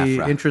one of Dr.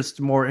 the Aphra.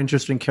 more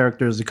interesting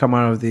characters to come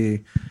out of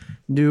the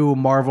new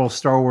Marvel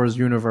Star Wars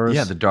universe.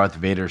 Yeah, the Darth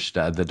Vader.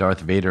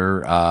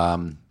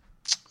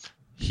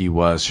 She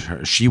was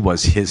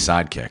his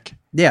sidekick.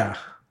 Yeah.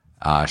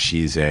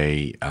 She's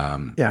a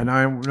Yeah. Now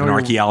I know an you're-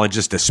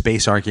 archaeologist, a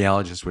space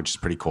archaeologist, which is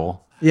pretty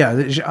cool, Yeah,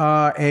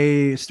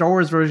 a Star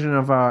Wars version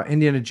of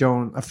Indiana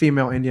Jones, a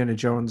female Indiana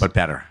Jones, but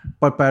better.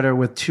 but better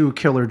with 2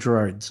 killer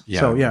droids. Yeah.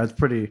 So yeah, it's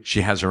pretty.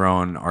 She has her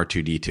own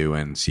R2D2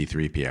 and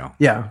C3PO.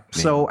 Yeah.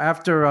 So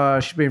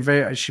after she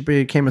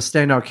became a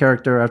standout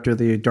character after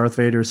the Darth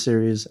Vader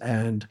series,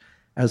 and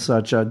as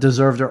such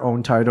deserved her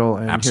own title.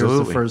 And here's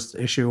Absolutely. the first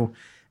issue.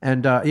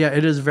 And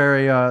it is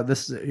very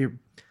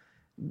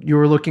you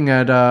were looking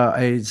at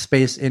a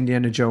space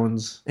Indiana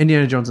Jones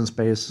in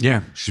space.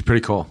 Yeah, she's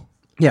pretty cool.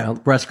 Yeah,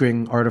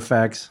 rescuing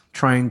artifacts,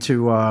 trying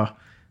to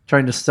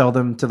sell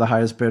them to the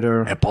highest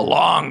bidder. It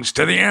belongs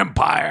to the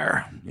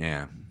Empire.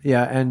 Yeah.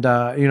 Yeah, and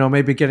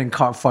maybe getting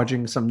caught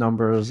fudging some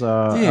numbers,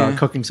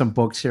 cooking some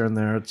books here and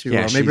there too.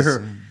 Yeah, Maybe she's-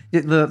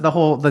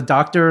 the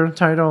doctor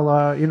title,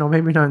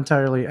 maybe not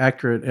entirely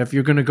accurate if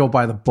you're going to go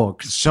by the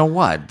books. So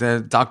what?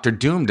 The Doctor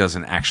Doom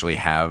doesn't actually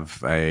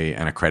have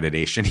an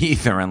accreditation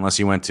either, unless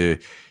he went to,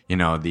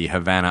 the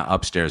Havana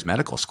Upstairs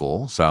Medical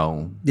School.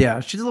 So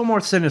Yeah, she's a little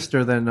more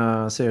sinister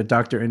than say a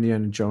Dr.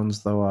 Indiana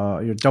Jones, though.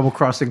 You're double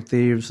crossing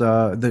thieves,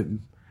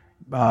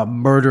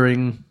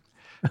 murdering.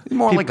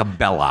 more like a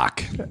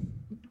Belloc.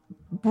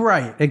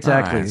 Right,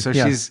 exactly. All right, so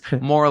yeah. she's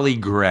morally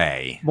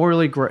gray.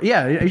 morally great.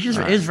 Yeah, she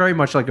is very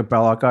much like a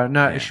Belloc.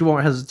 She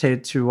won't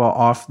hesitate to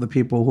off the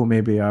people who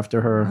may be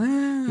after her.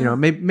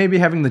 Maybe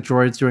having the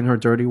droids doing her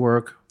dirty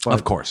work. But,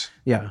 Of course.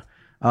 Yeah.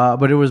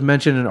 But it was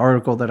mentioned in an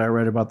article that I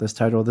read about this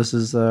title. This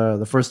is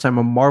the first time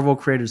a Marvel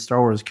created Star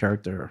Wars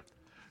character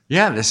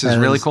Yeah, this is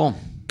really cool.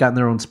 gotten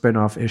their own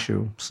spin-off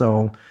issue.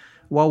 So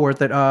well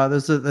worth it.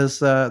 There's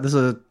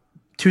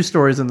 2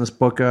 stories in this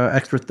book,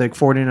 extra thick,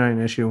 49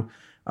 issue.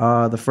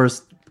 The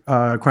first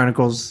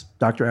chronicles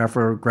Dr.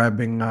 Afra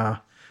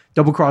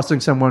double-crossing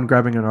someone,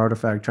 grabbing an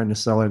artifact, trying to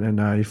sell it,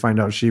 and you find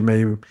out she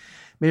may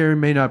or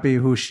may not be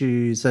who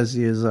she says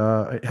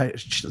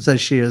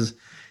she is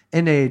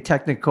in a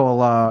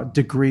technical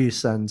degree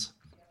sense.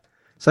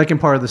 Second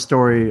part of the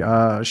story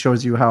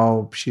shows you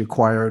how she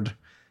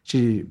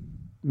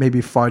maybe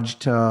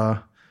fudged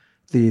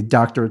the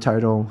doctor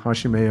title, how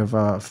she may have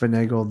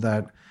finagled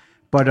that.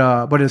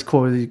 But it's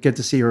cool. You get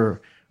to see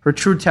her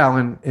true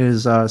talent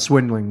is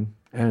swindling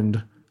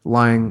and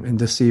lying and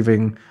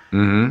deceiving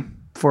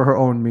for her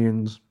own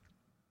means.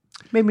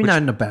 Maybe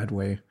not in a bad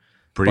way.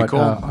 Pretty But,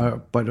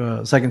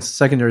 cool.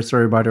 Secondary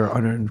story about her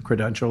unearned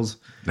credentials.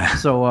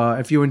 So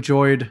if you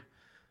enjoyed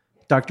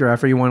Dr.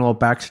 Afra, you want a little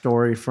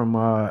backstory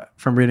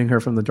from reading her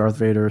from the Darth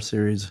Vader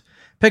series,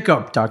 pick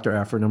up Dr.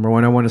 Afra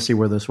 #1. I want to see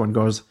where this one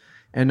goes.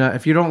 And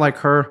if you don't like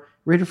her,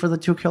 read it for the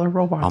 2 killer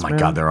robots. Oh my man.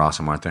 God, they're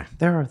awesome, aren't they?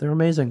 They're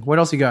amazing. What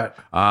else you got?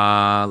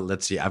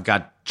 Let's see. I've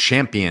got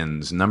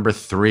Champions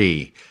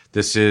 #3.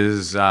 This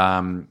is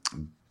the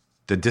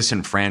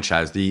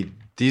disenfranchised.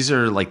 These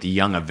are like the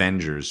young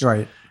Avengers,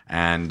 Right.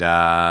 And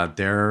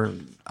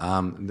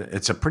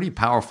it's a pretty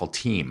powerful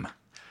team.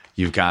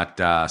 You've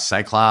got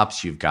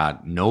Cyclops, you've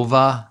got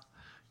Nova,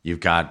 you've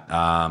got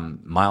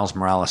Miles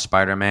Morales,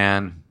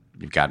 Spider-Man,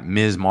 you've got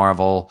Ms.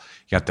 Marvel,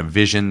 you got the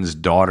Vision's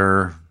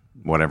daughter,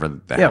 whatever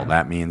the hell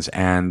that means,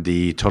 and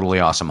the Totally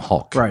Awesome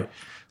Hulk. Right.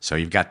 So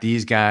you've got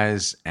these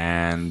guys,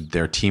 and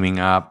they're teaming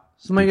up.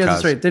 So let me get this because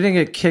straight. They didn't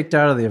get kicked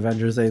out of the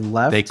Avengers. They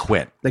left. They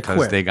quit. They because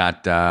quit. They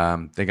got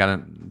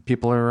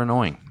people are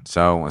annoying.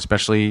 So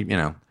especially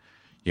you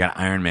got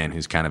Iron Man,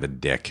 who's kind of a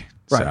dick.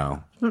 Right.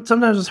 So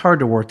Sometimes it's hard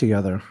to work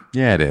together.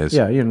 yeah, it is.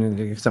 Yeah,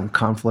 some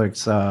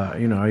conflicts.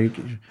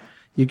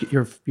 You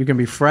can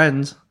be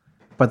friends,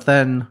 but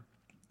then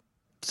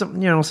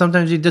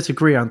sometimes you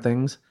disagree on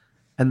things,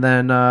 and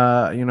then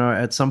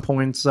at some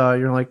points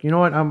you're like, you know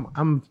what,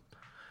 I'm.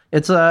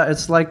 It's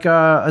like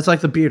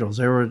the Beatles.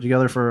 They were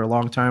together for a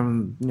long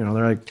time. They're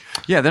like,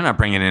 Yeah, they're not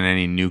bringing in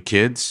any new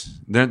kids.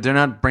 They're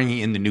not bringing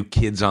in the new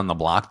kids on the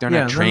block. They're Yeah,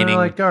 not and then training. they're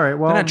like, all right,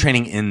 well- they're not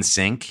training in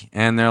sync,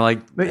 and they're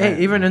like, but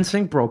hey, even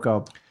NSYNC broke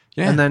up.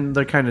 Yeah. And then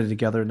they're kind of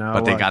together now.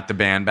 but they got the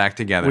band back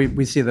together.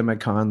 we see them at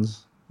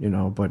cons,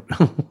 but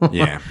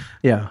Yeah.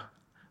 yeah.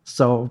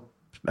 So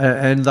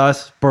and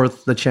thus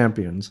birthed the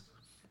champions.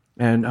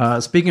 And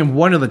speaking of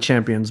one of the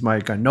champions,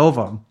 Mike,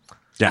 Nova,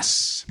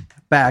 Yes.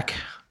 back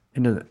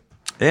in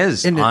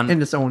is in on,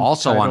 its own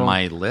also title. on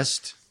my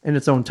list. In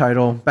its own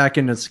title, back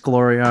in its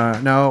glory.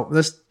 Now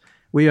this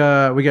we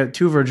got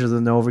two versions of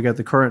the Nova. We got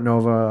the current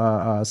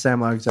Nova,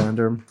 Sam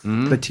Alexander,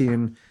 the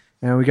teen,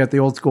 and we got the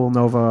old school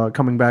Nova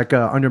coming back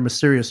under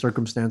mysterious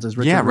circumstances.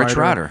 Rich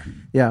Rider.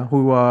 Yeah,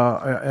 who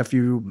if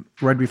you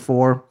read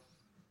before,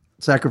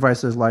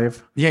 sacrificed his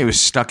life. Yeah, he was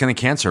stuck in the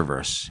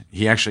Cancerverse.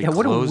 He actually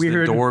closed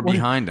the door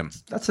behind him.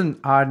 That's an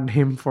odd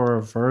name for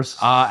a verse.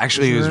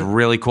 Actually, it was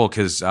really cool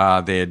because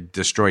they had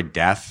destroyed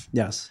death.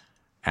 Yes.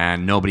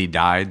 And nobody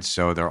died,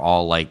 so they're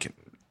all like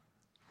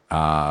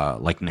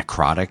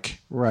necrotic.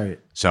 Right.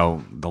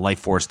 So the life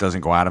force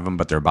doesn't go out of them,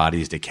 but their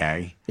bodies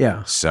decay.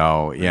 Yeah.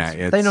 So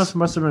Thanos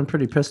must have been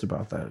pretty pissed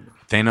about that.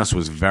 Thanos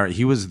was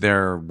he was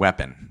their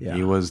weapon. Yeah.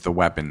 He was the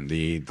weapon,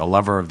 the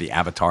lover of the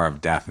avatar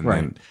of death.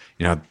 And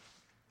then,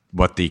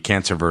 what the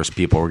Cancerverse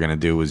people were going to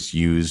do was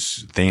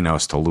use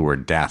Thanos to lure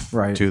death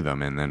to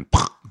them, and then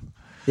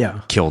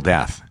kill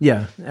death.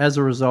 Yeah. As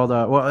a result,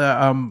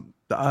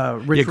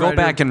 Rich go Rider,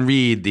 back and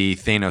read the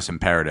Thanos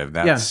imperative.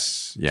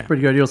 That's it's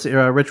pretty good. You'll see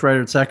Rich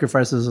Rider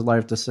sacrifices his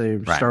life to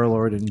save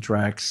Star-Lord and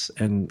Drax,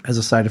 and as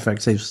a side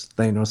effect saves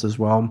Thanos as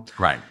well.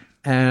 Right.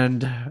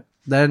 And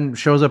then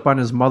shows up on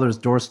his mother's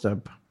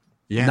doorstep,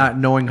 not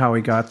knowing how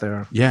he got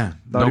there. Yeah,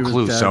 Thought no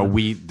clue. So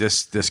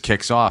this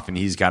kicks off, and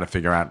he's got to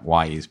figure out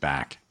why he's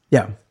back.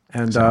 Yeah.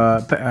 And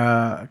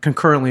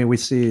concurrently, we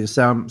see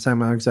Sam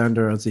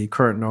Alexander as the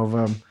current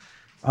Nova,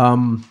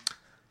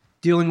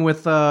 dealing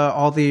with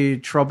all the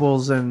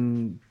troubles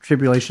and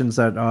tribulations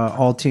that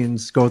all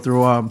teens go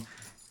through.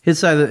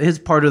 His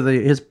part of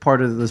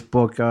this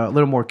book a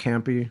little more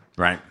campy,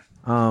 right?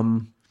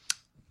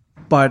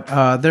 But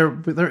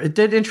it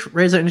did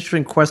raise an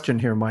interesting question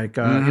here, Mike.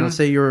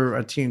 Say you're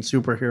a teen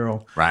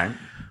superhero, right?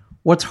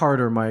 What's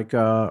harder, Mike?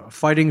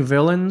 Fighting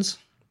villains,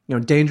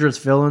 dangerous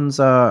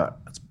villains,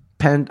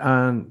 bent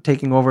on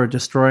taking over,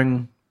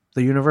 destroying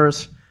the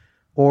universe,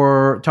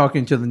 or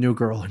talking to the new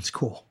girl in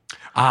school?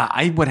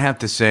 I would have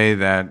to say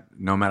that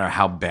no matter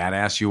how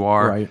badass you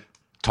are,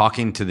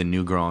 talking to the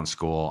new girl in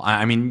school,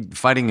 I mean,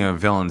 fighting a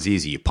villain's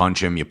easy. You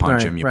punch him, you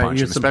punch him,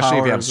 especially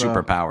if you have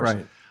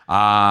superpowers.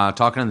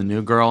 Talking to the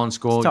new girl in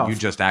school, you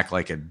just act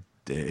like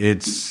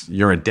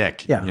you're a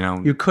dick. Yeah,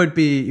 you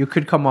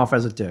could come off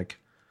as a dick.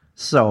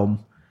 So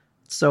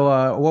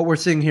what we're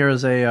seeing here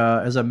is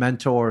a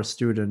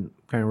mentor-student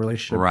kind of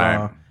relationship,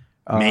 right?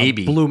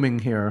 Maybe blooming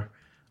here.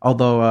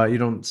 Although you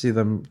don't see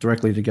them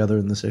directly together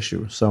in this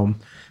issue. So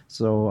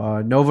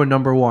Nova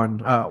number 1.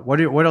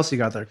 What else you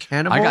got there?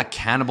 Cannibal? I got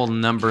Cannibal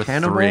number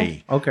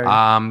 3.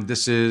 Okay.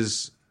 This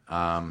is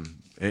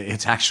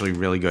it's actually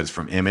really good. It's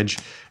from Image.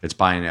 It's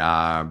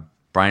by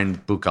Brian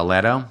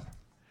Buccellato.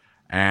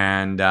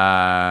 And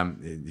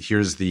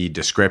here's the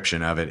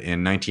description of it.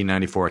 In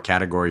 1994, a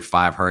Category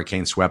 5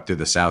 hurricane swept through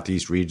the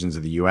southeast regions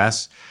of the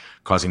U.S.,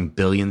 causing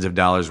billions of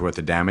dollars worth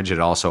of damage. It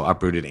also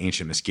uprooted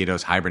ancient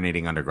mosquitoes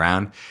hibernating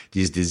underground.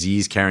 These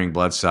disease-carrying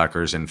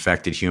bloodsuckers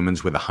infected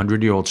humans with a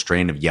 100-year-old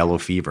strain of yellow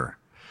fever.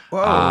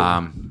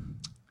 Whoa.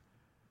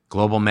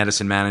 Global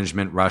Medicine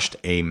Management rushed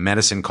a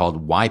medicine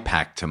called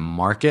YPAC to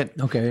market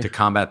to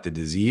combat the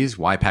disease.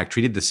 YPAC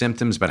treated the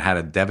symptoms but had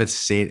a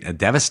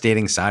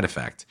devastating side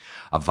effect,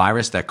 a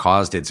virus that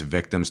caused its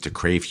victims to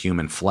crave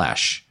human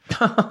flesh.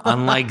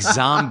 Unlike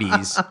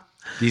zombies,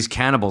 these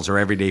cannibals are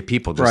everyday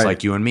people, just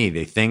like you and me.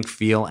 They think,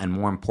 feel, and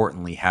more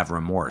importantly, have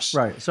remorse.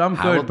 Right. So I'm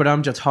good, but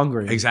I'm just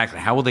hungry. Exactly.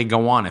 How will they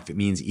go on if it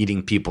means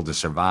eating people to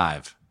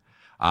survive?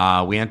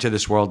 We enter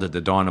this world at the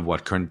dawn of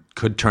what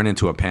could turn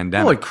into a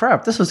pandemic. Holy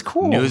crap, this is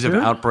cool. News of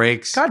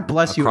outbreaks God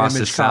bless you, across the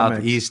Image Comics.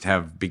 southeast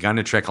have begun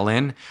to trickle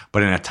in,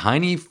 but in a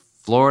tiny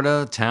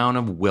Florida town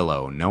of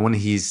Willow, no one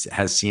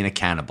has seen a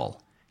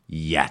cannibal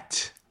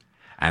yet.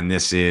 And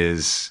this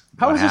is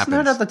How what is this happens.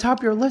 not at the top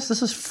of your list?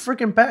 This is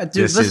freaking bad.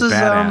 Dude, This is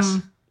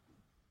badass.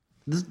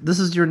 This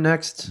is your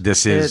next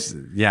This is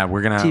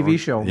we're gonna TV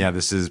show. Yeah,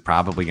 this is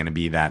probably gonna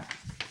be that.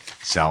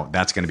 So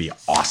that's gonna be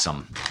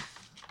awesome.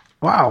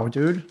 Wow,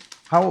 dude.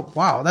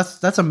 Wow,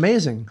 that's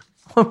amazing.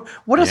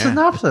 What a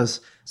synopsis.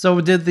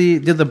 So did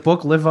the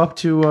book live up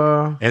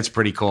to It's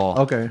pretty cool.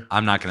 Okay.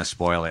 I'm not going to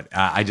spoil it.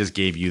 I just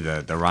gave you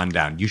the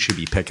rundown. You should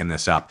be picking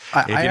this up.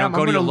 I'm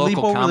going to leap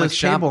over this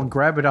shop, table and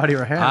grab it out of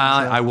your hand.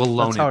 I will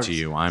loan it to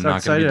you. I'm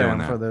not going to be doing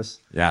that. For this.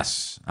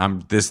 Yes.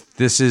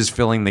 This is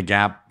filling the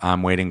gap.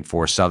 I'm waiting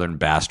for Southern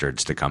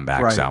Bastards to come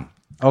back. Right. So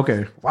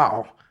okay.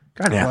 Wow.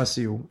 God bless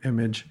you,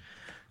 Image.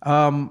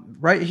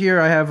 Right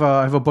here, I have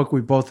a book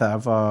we both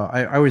have.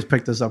 I always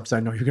pick this up because I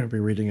know you're going to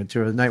be reading it too.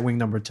 Nightwing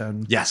number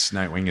 10. yes,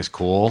 Nightwing is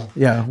cool.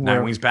 Yeah,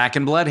 Nightwing's back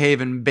in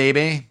Bloodhaven,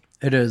 baby.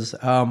 It is.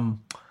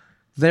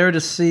 There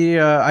to see.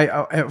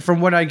 From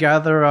what I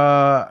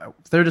gather,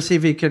 there to see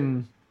if he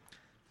can.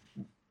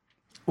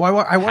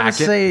 Well, I want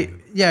to say,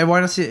 I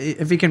want to see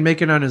if he can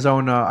make it on his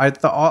own. I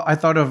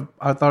thought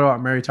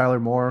about Mary Tyler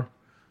Moore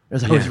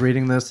as I was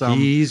reading this.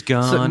 He's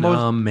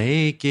gonna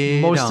make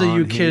it. Most of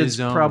you kids his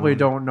own. probably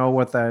don't know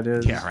what that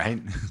is. Yeah,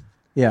 right.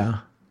 Yeah,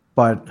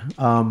 but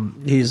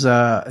he's.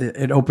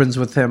 It opens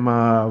with him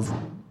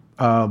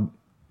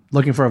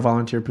looking for a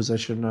volunteer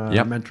position,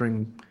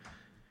 mentoring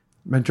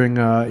mentoring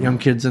young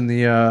kids in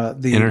the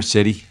Inner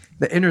city.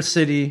 the inner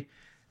city,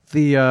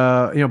 the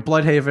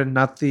Bloodhaven,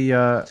 not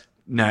the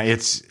No,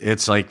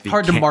 it's like the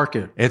hard to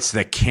market. It's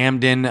the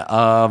Camden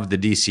of the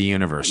DC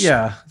universe.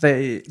 Yeah,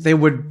 they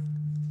would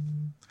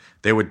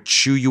They would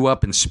chew you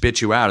up and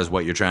spit you out, is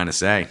what you're trying to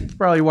say.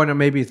 probably want to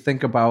maybe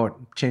think about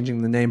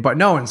changing the name, but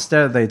no,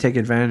 instead they take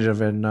advantage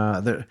of it.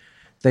 And,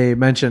 they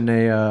mention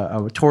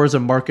a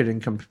tourism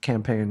marketing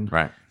campaign.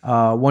 Right.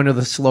 One of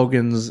the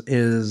slogans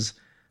is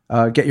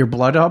 "Get your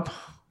blood up"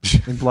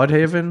 in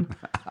Bloodhaven.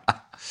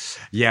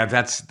 Yeah,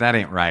 that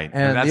ain't right.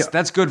 And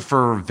That's good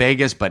for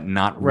Vegas, but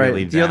not Right.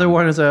 really. The other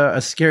one is a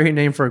scary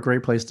name for a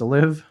great place to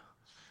live.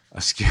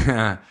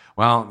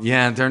 Well,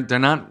 yeah, they're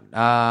not.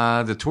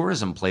 The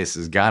tourism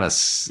places got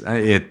us.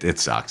 It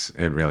sucks.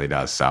 It really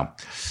does. So,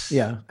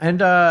 Yeah,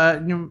 and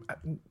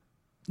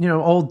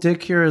old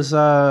Dick here is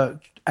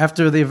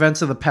after the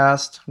events of the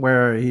past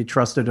where he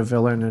trusted a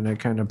villain and it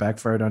kind of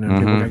backfired on him.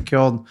 People got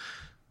killed.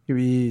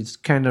 He's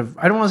kind of,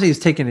 I don't want to say he's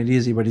taking it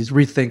easy, but he's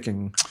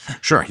rethinking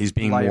sure, he's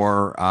being Life.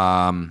 more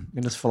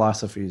in his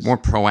philosophies. more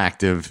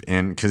proactive,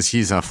 because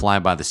he's a fly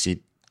by the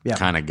seat Yeah.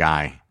 kind of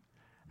guy,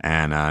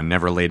 and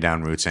never laid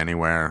down roots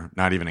anywhere.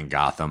 Not even in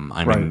Gotham.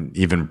 I Right. mean,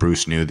 even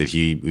Bruce knew that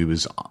he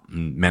was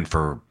meant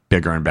for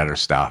bigger and better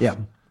stuff. Yeah.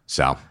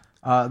 So.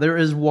 There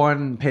is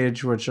one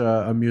page which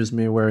amused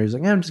me where he's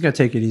like, I'm just gonna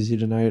take it easy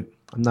tonight.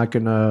 I'm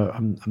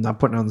not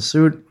putting on the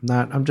suit.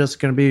 I'm just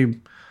gonna be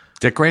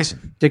Dick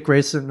Grayson. Dick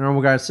Grayson,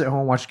 normal guy, sit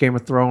home, watch Game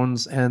of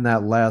Thrones, and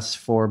that lasts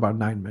for about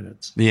 9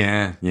 minutes.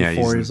 Yeah.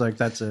 Before he's like,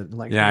 that's it.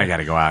 Like, I got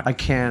to go out. I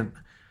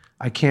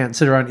can't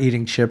sit around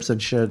eating chips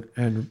and shit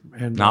and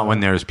Not when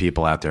there's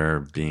people out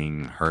there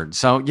being hurt.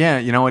 So yeah,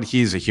 you know what?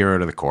 He's a hero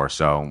to the core.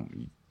 So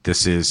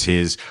this is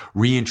his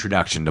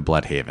reintroduction to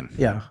Bloodhaven.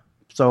 Yeah.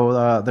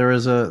 So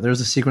there's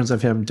a sequence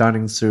of him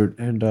donning the suit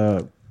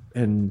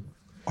and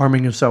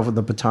arming himself with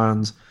the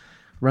batons.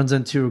 Runs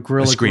into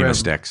Gorilla Scream Grim. of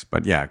sticks,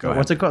 but yeah, go ahead.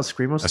 What's it called?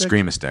 Screamo sticks? A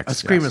scream of sticks. A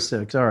scream yes. of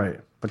sticks. All right.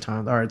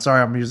 Baton. All right. Sorry,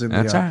 I'm using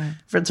That's the. all right.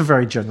 It's a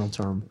very general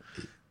term.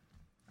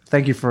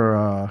 Thank you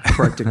for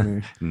correcting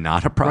me.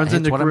 Not a problem. Runs That's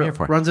into what I'm here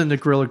for. runs into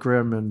Gorilla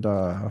Grim and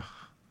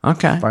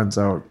Okay. finds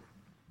out.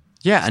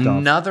 Yeah, stuff.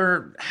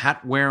 another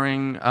hat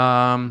wearing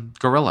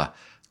gorilla.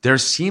 There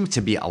seem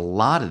to be a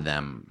lot of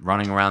them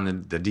running around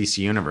the DC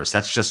universe.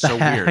 That's just so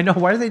weird. I know.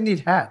 Why do they need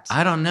hats?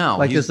 I don't know.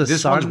 Like, is the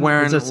this sun one's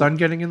wearing. is the sun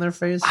getting in their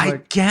face?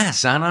 I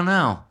guess. I don't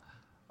know.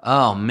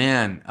 Oh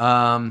man.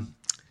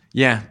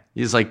 Yeah,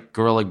 he's like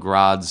Gorilla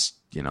Grodd's,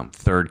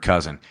 third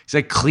cousin. He's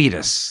like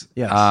Cletus.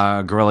 Yes.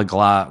 Gorilla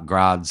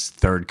Grodd's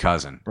third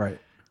cousin. Right.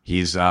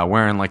 He's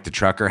wearing like the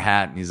trucker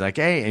hat, and he's like,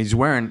 hey, and he's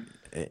wearing.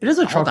 It is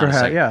a Hold trucker on a hat,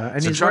 second. yeah. And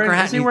It's a he's trucker wearing,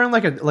 hat, is he and wearing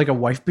like a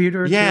wife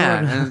beater?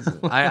 Yeah, too?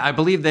 and I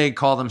believe they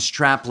call them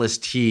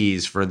strapless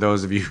tees for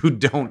those of you who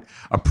don't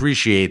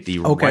appreciate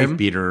the Okay. wife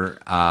beater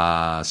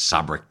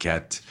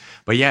sobriquet.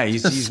 But yeah,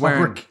 he's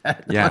wearing.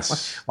 Sobriquet.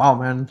 Yes. Wow,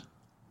 man.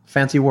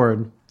 Fancy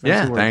word.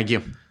 Yeah, Word. thank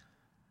you.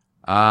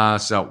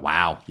 So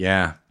wow,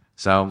 yeah.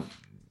 So,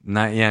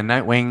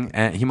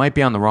 Nightwing. He might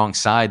be on the wrong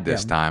side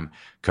this time,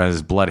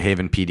 because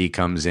Bloodhaven PD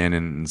comes in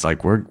and it's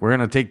like, we're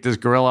gonna take this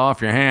gorilla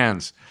off your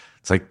hands.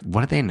 It's like, what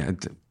do they know?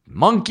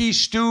 Monkey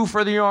stew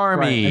for the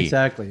army. Right,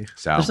 exactly.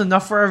 So- There's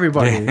enough for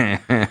everybody.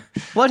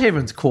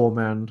 Bloodhaven's cool,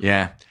 man.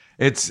 Yeah,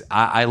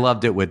 I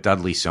loved it with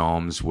Dudley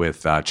Soames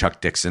with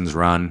Chuck Dixon's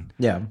run.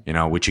 Yeah.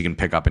 Which you can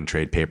pick up in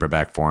trade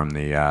paperback form.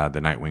 The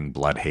Nightwing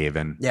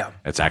Bloodhaven. Yeah.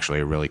 It's actually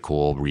a really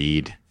cool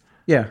read.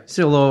 Yeah,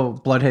 see a little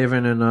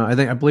Bloodhaven, and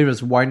I believe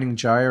it's Winding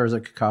Gyre, or is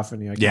it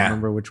Cacophony? I can't Yeah.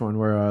 remember which one.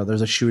 Where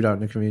there's a shootout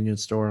in a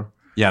convenience store.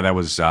 Yeah, that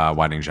was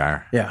Winding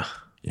Gyre. Yeah,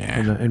 Yeah.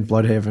 in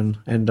Bloodhaven,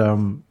 and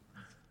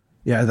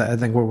I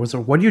think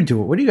what do you do?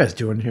 What are you guys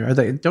doing here? Are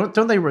they don't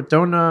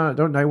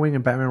Nightwing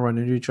and Batman run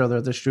into each other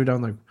at the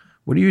shootout? Like,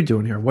 what are you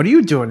doing here? What are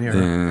you doing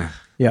here?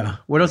 Yeah.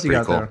 What else you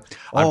got Pretty there?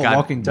 cool. I've got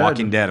Walking Dead.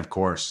 Walking Dead, of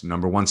course.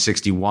 Number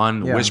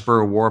 161, Yeah.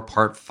 Whisperer War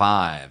Part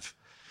 5.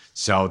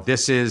 So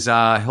this is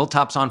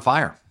Hilltop's on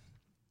Fire.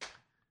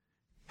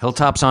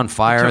 Hilltop's on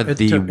Fire. It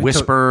The took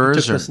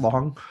Whisperers this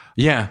long.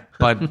 Yeah,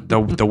 but the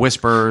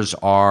Whisperers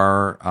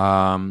are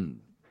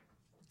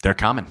they're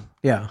coming.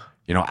 Yeah.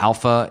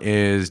 Alpha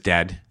is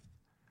dead.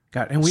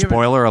 God, and we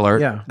Spoiler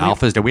alert. Yeah.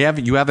 Alpha's dead.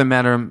 You haven't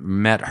met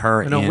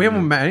her No, in, we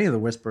haven't met any of the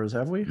Whisperers,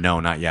 have we? No,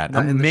 not yet.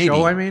 In the Maybe.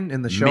 show, I mean,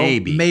 in the show,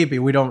 Maybe.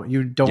 we don't.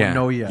 You don't Yeah.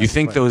 know yet. You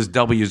think but- those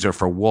W's are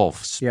for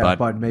wolves, Yeah,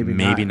 but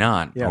maybe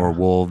not. Yeah. Or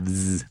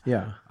wolves.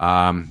 Yeah.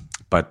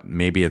 But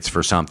maybe it's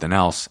for something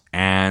else.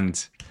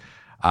 And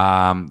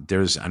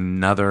there's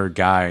another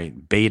guy,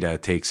 Beta,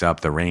 takes up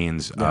the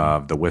reins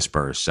of the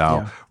Whisperers.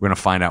 So we're going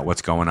to find out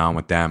what's going on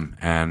with them.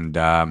 And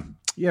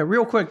Yeah,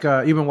 real quick,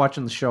 you've been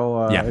watching the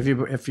show. Yeah.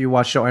 If you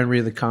watch the show and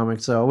read the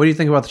comics, what do you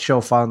think about the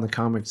show following the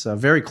comics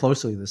very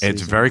closely this season?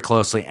 it's very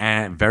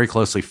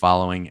closely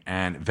following,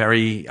 and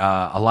very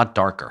a lot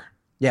darker.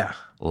 Yeah,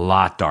 A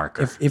lot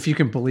darker. if you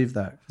can believe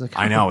that. It's like,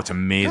 I know, it's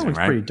amazing, it's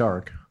right? pretty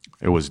dark.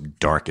 It was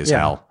dark as Yeah.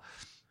 hell.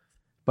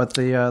 But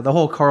the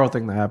whole Carl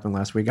thing that happened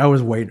last week,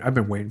 I've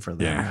been waiting for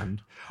that. Yeah.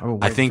 Man. I've been I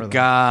waiting for think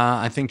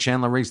that. I think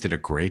Chandler Riggs did a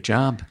great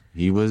job.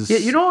 He was Yeah,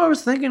 you know what I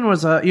was thinking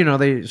was,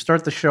 they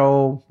start the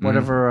show,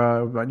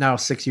 whatever, now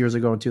 6 years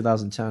ago in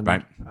 2010.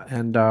 Right.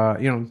 And,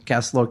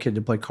 cast a little kid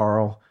to play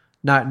Carl,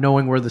 not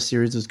knowing where the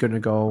series is going to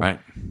go. right.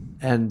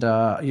 And,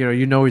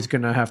 he's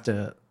going to have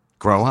to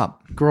Grow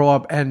up. grow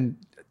up and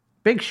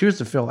big shoes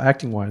to fill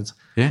acting wise.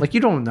 Yeah. Like, you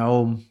don't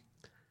know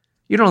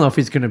if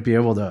he's going to be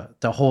able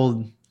to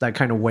hold that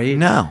kind of weight.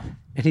 No.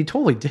 And he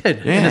totally did.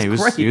 And Yeah,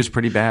 it's great. he was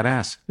pretty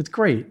badass. It's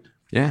great.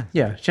 Yeah.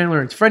 Yeah,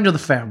 Chandler, it's friend of the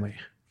family.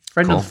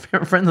 Friend of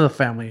the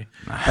family,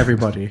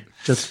 everybody.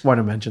 Just want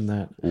to mention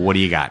that. What do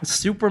you got?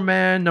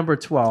 Superman number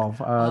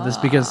 12. This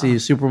begins the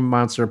Super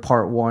Monster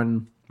Part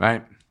 1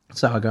 Right.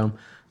 saga.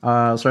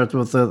 Starts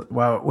with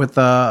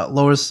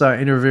Lois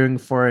interviewing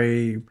for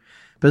a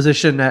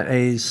position at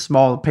a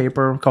small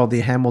paper called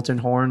the Hamilton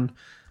Horn.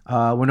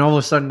 When all of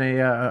a sudden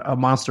a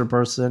monster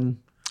bursts in.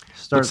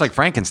 Looks like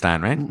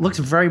Frankenstein, right? Looks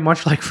very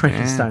much like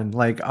Frankenstein.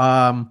 Like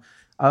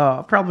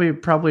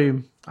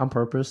probably on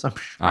purpose. I'm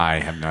sure. I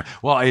have no.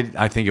 Well,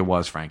 I think it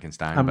was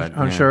Frankenstein,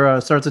 I'm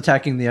sure. Starts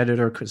attacking the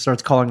editor.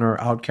 Starts calling her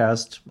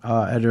outcast.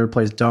 Editor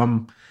plays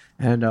dumb,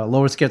 and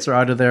Lois gets her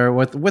out of there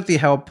with the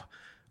help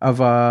of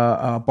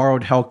a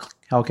borrowed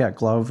Hellcat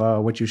glove,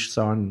 which you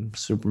saw in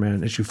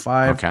Superman issue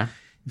 5. Okay.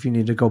 If you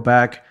need to go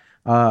back,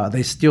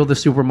 they steal the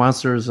super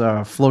monster's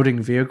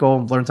floating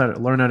vehicle. Learn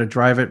how to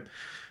drive it.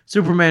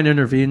 Superman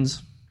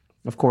intervenes,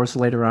 of course,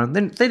 later on.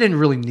 They didn't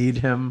really need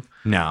him.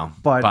 No,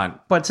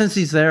 But since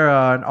he's there,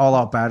 an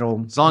all-out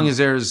battle. as long as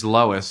there's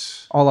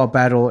Lois. All-out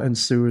battle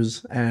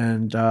ensues,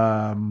 and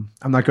I'm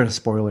not going to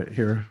spoil it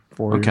here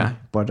for you. Okay.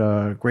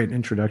 But great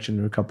introduction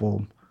to a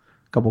couple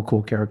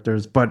cool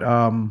characters. But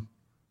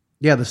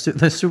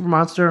the super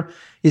monster.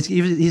 He's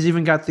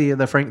even got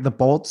the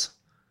bolts,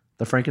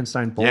 the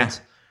Frankenstein bolts.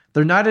 Yeah.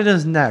 They're not in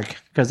his neck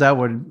because that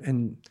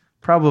would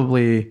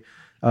probably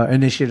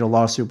initiate a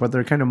lawsuit. But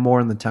they're kind of more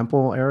in the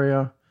temple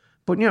area.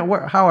 But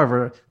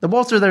however, the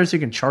bolts are there so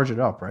you can charge it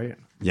up, right?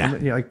 Yeah.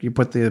 And, like you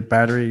put the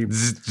battery.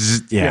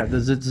 Yeah. The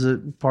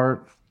zit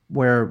part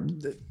where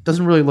it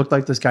doesn't really look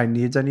like this guy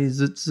needs any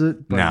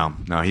zit. But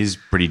No, he's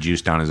pretty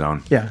juiced on his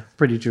own. yeah,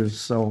 pretty juice.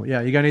 So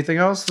yeah, you got anything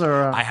else?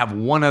 Or I have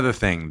one other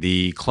thing: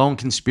 the Clone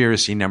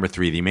Conspiracy number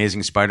 3, the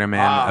Amazing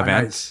Spider-Man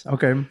event. nice.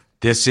 Okay.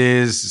 This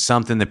is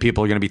something that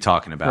people are going to be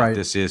talking about. Right.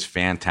 This is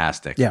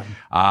fantastic.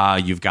 Yeah.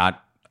 You've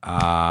got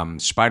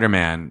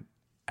Spider-Man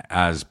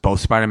as both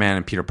Spider-Man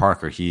and Peter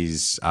Parker.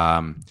 He's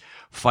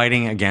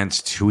fighting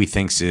against who he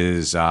thinks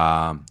is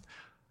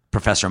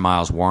Professor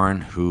Miles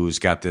Warren, who's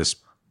got this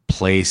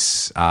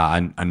place,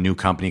 a new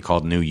company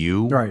called New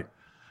You. Right.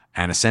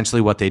 And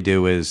essentially what they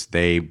do is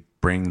they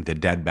bring the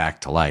dead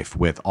back to life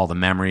with all the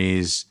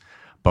memories,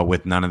 but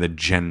with none of the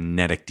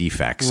genetic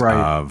defects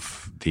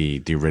of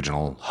the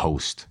original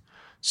host.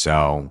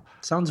 So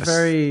Sounds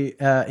very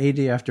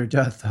 80 After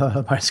Death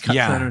by Scott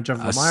Snyder and Jeff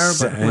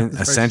Lemire. But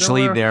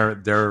essentially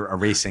they're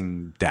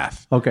erasing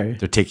death. Okay.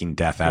 They're taking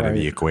death out of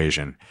the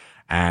equation.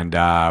 And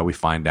we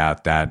find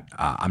out that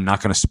I'm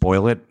not going to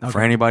spoil it for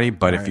anybody,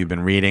 but if you've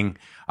been reading,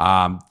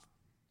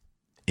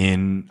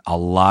 in a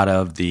lot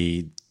of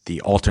the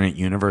alternate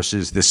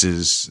universes,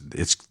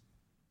 it's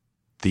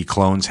the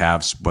clones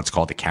have what's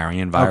called the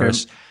carrion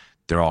virus. Okay.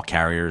 They're all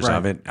carriers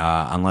of it.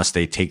 Unless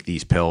they take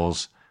these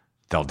pills,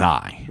 they'll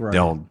die.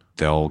 Right.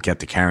 They'll get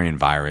the carrion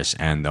virus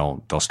and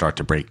they'll start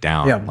to break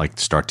down, like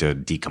start to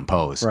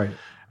decompose. Right.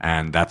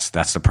 And that's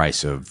the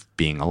price of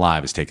being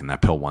alive, is taking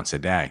that pill once a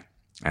day.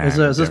 Is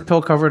this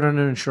pill covered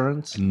under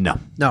insurance? No.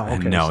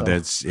 Okay, No, so-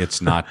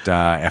 it's not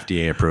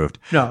FDA approved.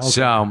 No, okay.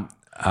 So,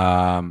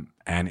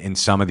 and in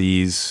some of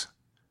these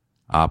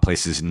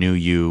places, New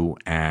You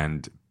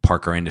and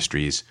Parker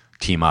Industries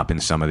team up in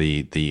some of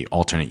the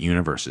alternate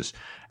universes.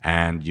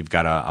 And you've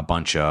got a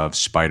bunch of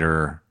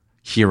spider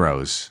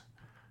heroes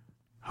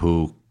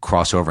who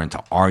cross over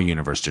into our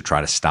universe to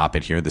try to stop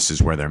it here. This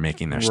is where they're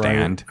making their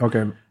stand. Right.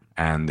 Okay.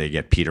 And they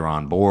get Peter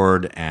on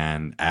board,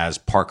 and as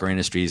Parker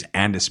Industries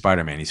and as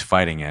Spider-Man, he's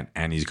fighting it,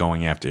 and he's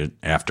going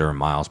after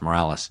Miles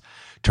Morales.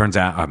 Turns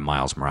out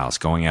Miles Morales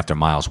going after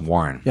Miles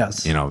Warren.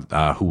 Yes.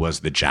 Who was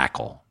the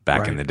Jackal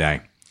back in the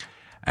day.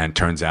 And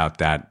turns out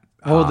that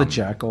The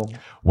Jackal.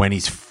 when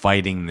he's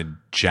fighting the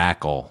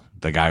Jackal,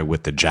 the guy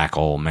with the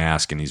Jackal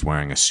mask, and he's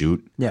wearing a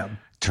suit. Yeah.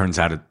 Turns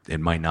out it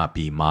might not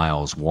be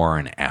Miles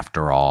Warren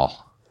after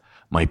all.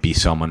 Might be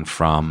someone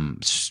from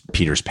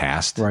Peter's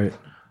past. Right.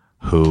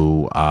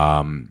 Who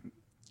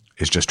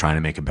is just trying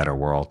to make a better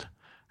world.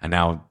 And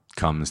now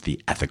comes the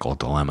ethical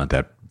dilemma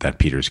that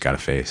Peter's got to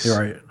face. You're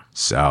right.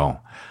 So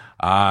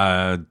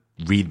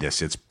read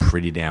this. It's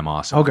pretty damn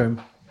awesome.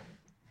 Okay.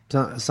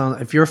 So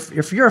if you're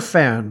a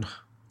fan,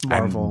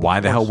 Marvel. And why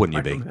the hell wouldn't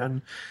you be?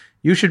 Spider-Man,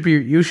 you should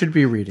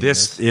be reading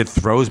This it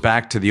throws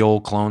back to the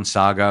old Clone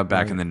Saga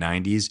back in the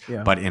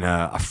 90s, but in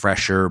a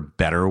fresher,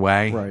 better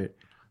way. Right.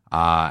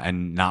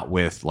 And not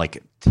with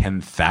like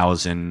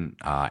 10,000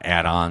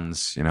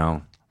 add-ons,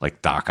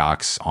 like Doc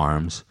Ock's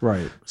arms.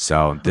 Right.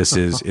 So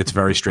it's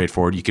very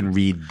straightforward. You can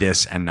read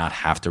this and not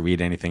have to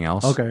read anything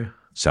else. Okay.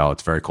 So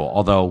it's very cool.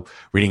 Although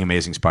reading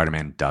Amazing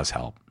Spider-Man does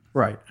help.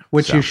 Right,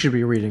 which So- you should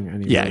be reading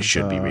anyway. Yeah, you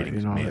should be reading.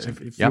 It's amazing.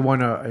 If Yep.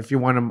 you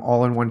want them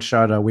all in one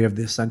shot, we have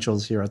the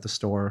essentials here at the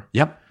store,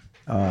 Yep.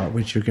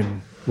 which you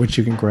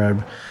can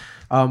grab.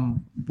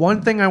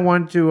 One thing I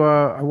wanted to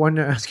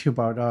ask you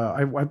about,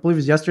 I believe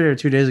it was yesterday or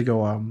 2 days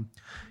ago.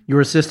 You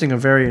were assisting a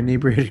very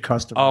inebriated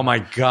customer. Oh my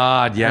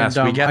God! Yes,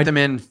 And, we get them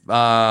in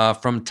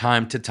from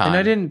time to time. And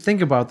I didn't think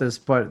about this,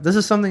 but this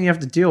is something you have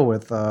to deal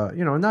with.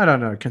 Not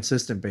on a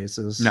consistent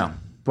basis. No.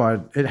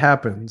 but it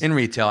happens. in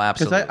retail,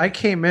 Because absolutely. I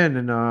came in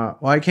and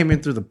I came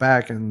in through the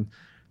back, and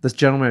this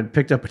gentleman had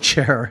picked up a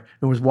chair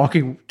and was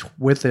walking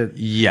with it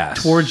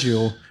yes. towards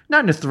you,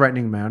 not in a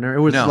threatening manner.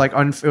 It was No. like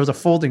it was a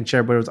folding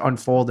chair, but it was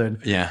unfolded.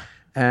 Yeah.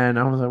 And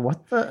I was like,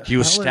 "What the?" He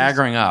was hell is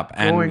staggering up,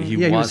 and going- he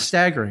he was was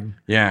staggering.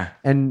 yeah.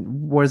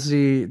 And was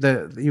he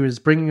was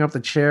bringing up the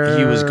chair?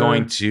 He was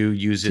going to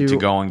use it to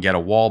go and get a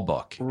wall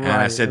book. And I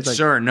Right. said, It's like-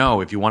 "Sir,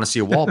 no, if you want to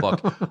see a wall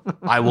book,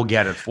 I will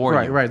get it for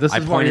Right, you." right. This I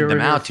is what pointed you were them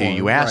here out to you. for.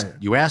 You asked Right.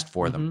 you asked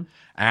for them.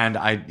 And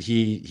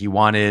he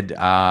wanted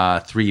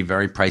 3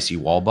 very pricey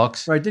wall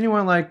books. Right? Didn't you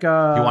want like? He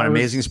wanted it was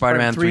Amazing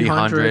Spider-Man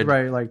 300, 300,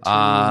 right? Like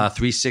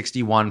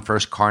 361,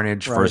 First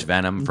Carnage, First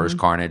Venom, First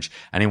Carnage,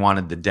 and he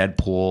wanted the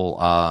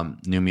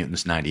Deadpool New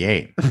Mutants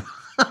 98.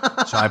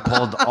 So I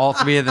pulled all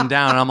 3 of them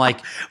down, and I'm like,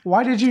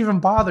 why did you even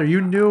bother?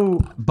 You knew,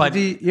 But-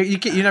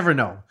 you never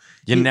know.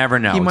 You never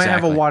know, He might have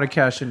exactly. a wad of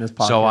cash in his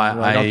pocket. so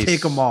I'll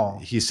take them all.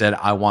 He said,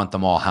 "I want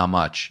them all. How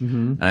much?"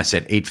 And I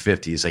said,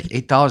 $8.50. He's like,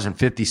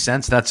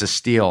 $8.50. That's a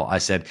steal. I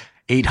said,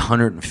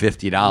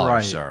 $850,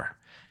 Right. sir.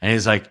 And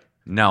he's like,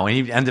 no. And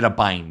he ended up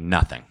buying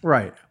nothing.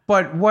 Right.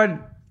 But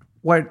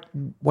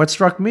what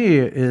struck me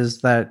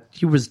is that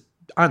he was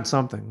on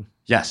something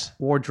Yes,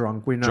 or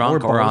drunk. We know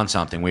drunk or both. on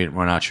something. We're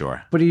not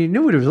sure. But he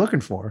knew what he was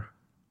looking for,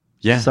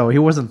 Yeah. so he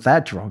wasn't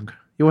that drunk.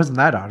 He wasn't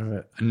that out of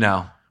it.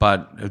 No,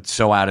 but it's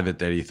so out of it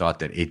that he thought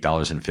that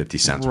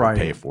 $8.50 Right. would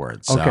pay for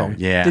it. So Okay.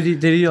 yeah,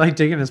 Did he like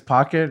dig in his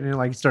pocket and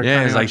like start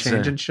yeah, counting he's out like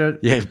change and shit?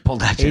 Yeah, he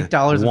pulled that shit.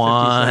 $8.50.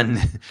 1,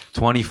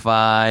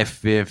 25,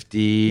 50,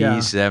 Yeah.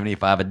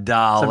 75,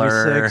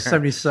 $1. 76,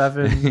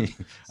 77.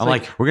 I'm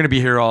like, we're gonna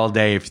be here all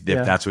day if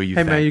Yeah. that's what you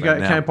Hey think. man, you but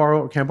got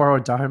no. can't borrow a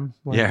dime?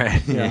 Like, Yeah.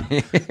 yeah.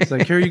 It's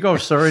like, here you go,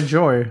 sir.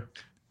 Enjoy.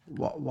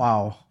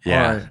 Wow.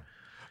 Yeah. All right.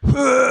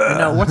 And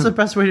now, what's the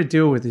best way to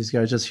deal with these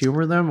guys? Just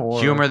humor them, or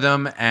Humor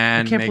them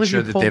and can't make believe sure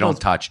you that pulled they don't those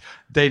touch.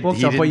 He books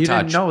didn't up, but you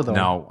touch. didn't know, though.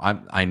 No,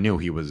 I knew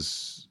he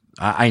was.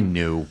 I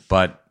knew,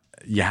 but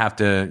you have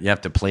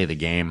to play the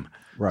game.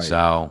 Right.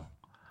 So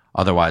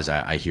otherwise,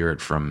 I hear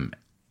it from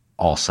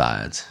all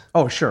sides.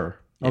 Oh, sure.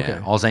 Yeah. Okay.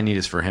 All I need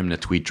is for him to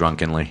tweet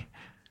drunkenly.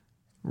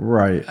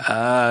 Right.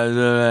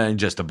 And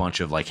just a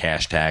bunch of like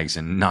hashtags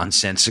and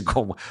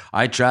nonsensical.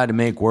 I try to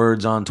make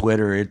words on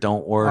Twitter. It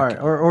don't work. All right.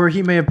 Or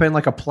he may have been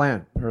like a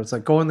plant, or it's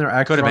like go in there,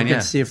 act Could have drunk, been, yeah.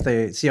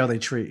 and see how they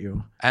treat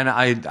you. And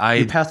You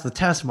I passed the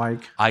test,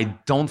 Mike.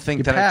 don't think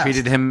You that passed. I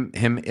treated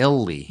him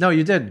illy. No,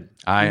 you didn't.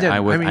 I- You didn't. I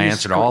would- mean, I you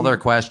answered all their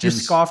questions. You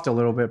scoffed a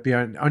little bit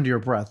under your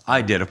breath.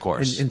 I did, of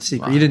course. In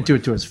secret. Well, You didn't do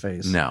it to his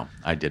face. No,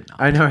 I did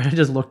not. I know. I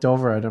just looked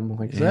over at him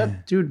like, is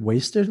that dude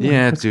wasted? Like,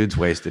 Yeah, dude's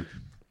wasted.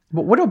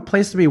 But what a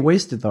place to be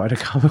wasted though, at a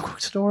comic book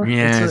store.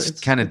 Yeah,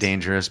 it's kind of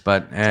dangerous,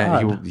 but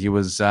odd. he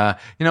was,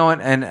 you know,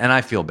 and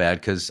I feel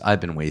bad because I've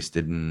been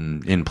wasted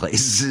in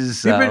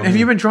places. Have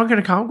you been drunk in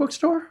a comic book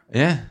store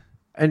Yeah,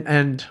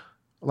 and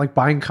like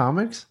buying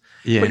comics?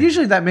 yeah. But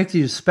usually that makes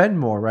you spend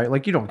more, right?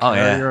 Like you don't care. Oh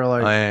yeah, You're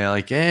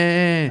like,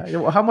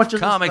 how much is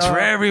comics this, for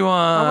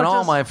everyone, much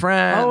all is- my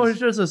friends. Oh, it's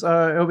just this.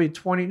 It'll be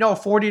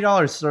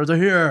 $40. So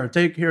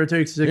take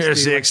 60. You're Like,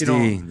 60. you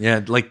know, Yeah,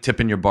 like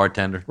tipping your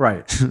bartender.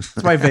 right. That's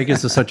why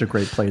Vegas is such a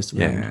great place.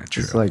 Man. Yeah,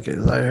 true. It's like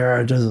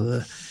here,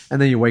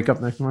 and then you wake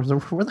up next morning.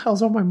 Like, where the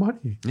hell's all my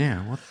money?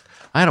 Yeah, what?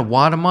 I had a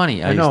wad of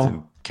money. I used know.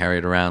 to carry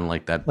it around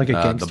like that, Like a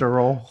gangster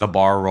roll. the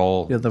bar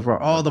roll. Yeah, the bar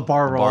roll.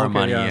 bar Okay,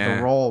 money, yeah, yeah.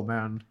 the roll,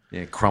 man.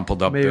 Yeah,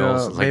 crumpled up Maybe,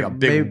 bills. It's like a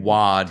big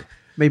wad.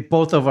 May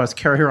both of us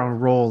carry around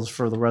rolls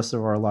for the rest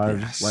of our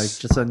lives, Yes. like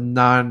just a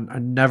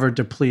never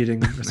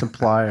depleting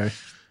supply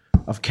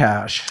of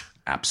cash.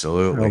 I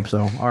Absolutely. hope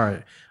so. All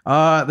right.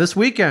 This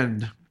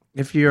weekend,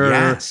 if you're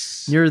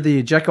Yes. near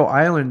the Jekyll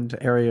Island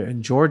area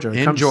in Georgia,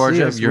 In come see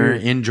Georgia, us. if you're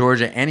in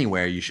Georgia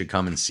anywhere, you should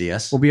come and see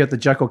us. We'll be at the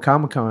Jekyll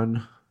Comic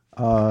Con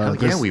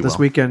yeah, we this will.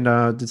 weekend,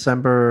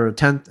 December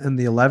 10th and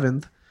the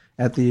 11th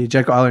at the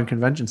Jekyll Island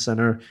Convention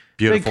Center.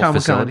 Beautiful Big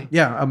Comic-Con. facility.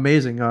 Yeah,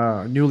 amazing.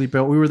 Newly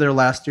built. We were there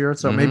last year,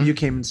 so Mm-hmm. maybe you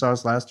came and saw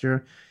us last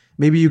year.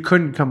 Maybe you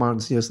couldn't come out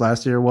and see us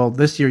last year. Well,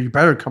 this year you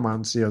better come out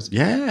and see us.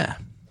 Yeah.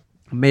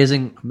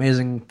 Amazing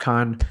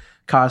con,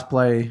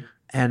 cosplay,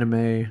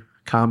 anime,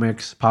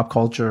 comics, pop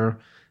culture,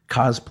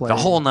 cosplay. The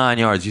whole 9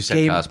 yards. You said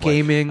cosplay.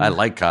 Gaming. I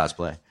like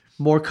cosplay.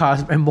 more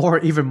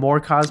even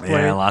more cosplay.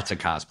 Yeah, lots of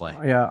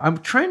cosplay. Yeah, I'm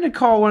trying to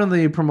call one of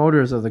the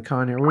promoters of the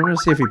con here. We're going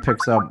to see if he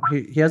picks up.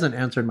 He hasn't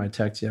answered my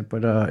text yet,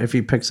 but if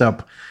he picks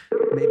up,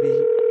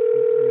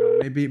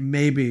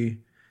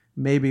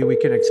 maybe we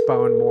can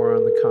expound more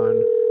on the con.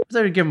 I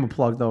better give him a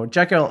plug though.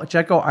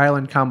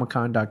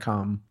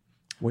 JekyllIslandComicCon.com,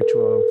 which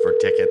will For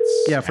tickets.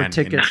 Yeah, for and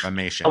tickets.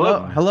 information.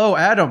 Hello,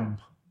 Adam.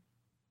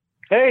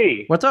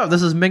 Hey. What's up?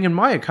 This is Ming and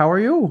Mike. How are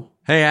you?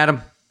 Hey,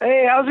 Adam.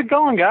 Hey, how's it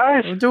going,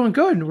 guys? We're doing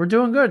good. We're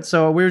doing good.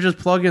 So we were just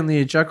plugging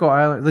the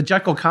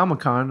Jekyll Comic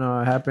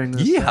Con happening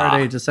this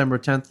Saturday, December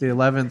 10th, the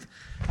 11th.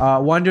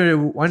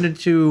 Wanted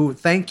to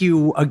thank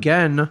you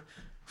again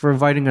for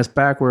inviting us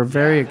back. We're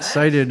very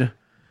excited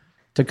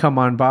to come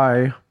on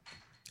by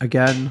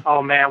again.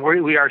 Oh man,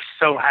 we are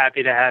so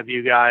happy to have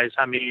you guys.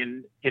 I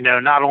mean,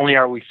 not only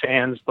are we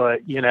fans,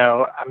 but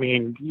I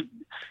mean,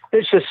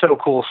 it's just so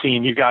cool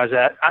seeing you guys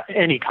at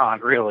any con.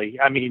 Really,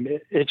 I mean,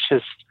 it's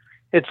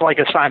like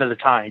a sign of the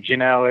times.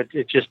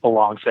 It just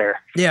belongs there.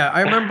 Yeah, I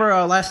remember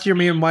last year,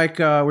 me and Mike,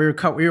 we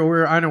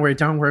were on our way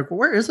down. We're like,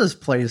 where is this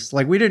place?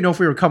 Like, we didn't know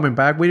if we were coming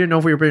back. We didn't know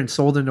if we were being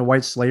sold into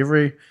white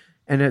slavery.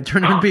 And it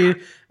turned out to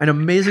be an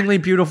amazingly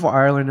beautiful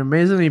island,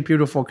 amazingly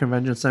beautiful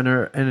convention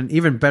center, and an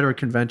even better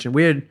convention.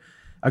 We had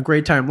a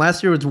great time.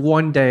 Last year was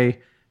 1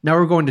 day. Now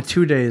we're going to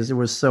 2 days. It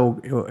was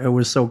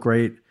so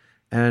great.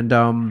 And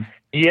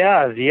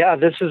yeah.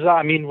 This is,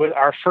 I mean, with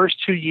our first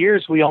 2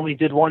 years, we only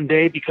did 1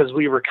 day because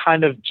we were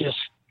kind of just,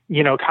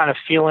 kind of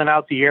feeling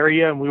out the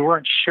area, and we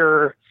weren't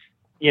sure,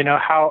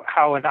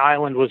 how an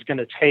island was going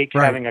to take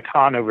having a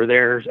con over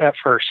there at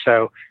first.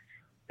 So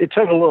it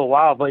took a little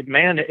while, but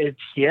man, it's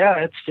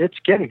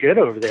getting good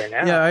over there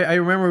now. Yeah, I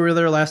remember we were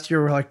there last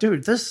year. We're like,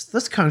 dude,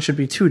 this con should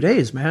be 2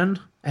 days, man.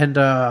 And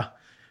our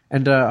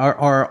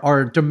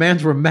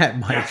demands were met,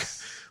 Mike.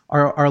 Yes.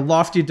 Our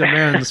lofty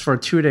demands for a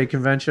 2-day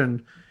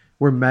convention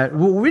were met.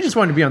 We just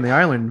wanted to be on the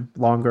island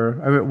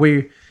longer. I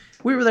mean,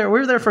 we were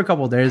there for a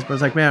couple of days, but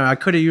it's like, man, I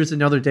could have used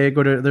another day.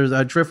 There's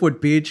a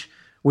Driftwood Beach,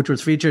 which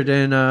was featured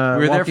in we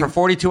were there for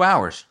 42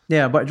 hours.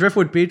 Yeah, but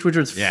Driftwood Beach, which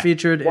was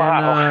featured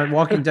in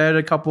Walking Dead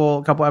a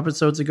couple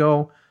episodes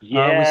ago.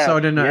 Yeah, we saw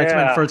it in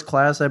X-Men First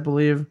Class, I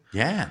believe.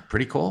 Yeah,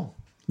 pretty cool.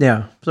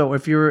 Yeah. So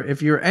if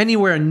you're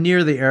anywhere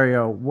near the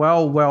area,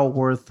 well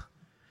worth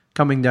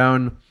coming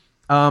down.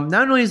 Not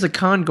only is the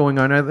con going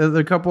on, there are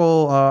a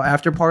couple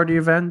after party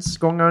events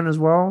going on as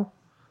well.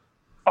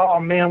 Oh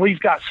man, we've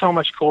got so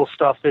much cool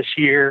stuff this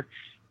year.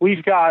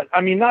 We've got,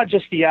 I mean, not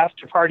just the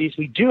after parties.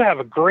 We do have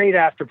a great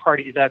after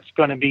party that's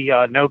going to be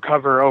no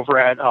cover over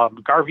at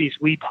Garvey's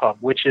Weep Hub,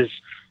 which is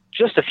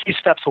just a few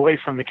steps away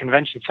from the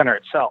convention center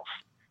itself.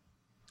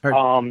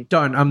 Right.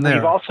 Done. I'm there.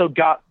 We've also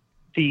got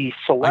the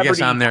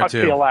celebrity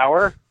cocktail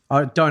hour.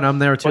 Done. I'm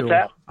there too.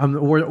 What's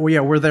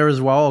that? We're there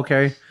as well.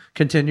 Okay,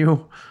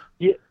 continue.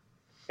 Yeah.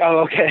 Oh,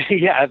 okay.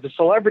 Yeah, the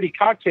celebrity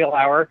cocktail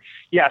hour.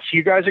 Yes,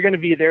 you guys are going to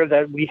be there.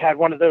 That we had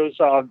one of those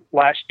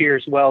last year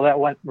as well. That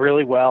went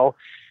really well.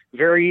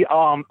 Very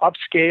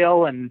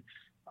upscale and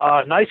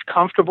nice,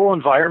 comfortable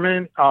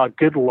environment.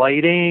 Good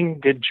lighting,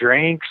 good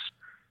drinks.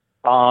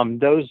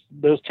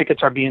 Those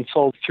tickets are being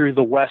sold through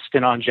the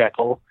Westin on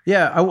Jekyll.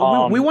 Yeah,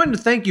 we wanted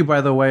to thank you,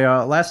 by the way.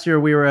 Last year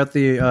we were at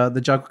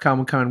the Jekyll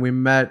Comic Con. We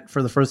met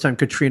for the first time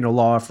Katrina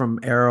Law from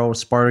Arrow,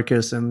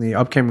 Spartacus, and the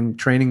upcoming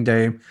Training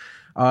Day.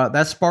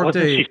 That sparked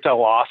Wasn't she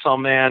so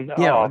awesome, man?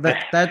 Yeah,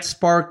 that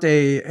sparked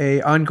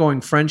a ongoing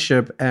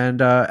friendship,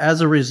 and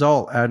as a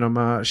result,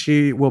 Adam,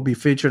 she will be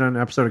featured on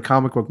an episode of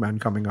Comic Book Man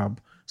coming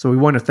up. So we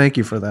want to thank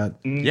you for that.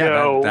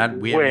 No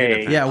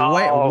way.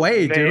 Yeah,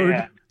 way,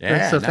 dude.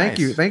 Yeah, so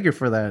nice. thank you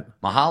for that.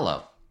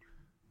 Mahalo.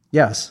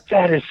 Yes,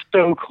 that is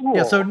so cool.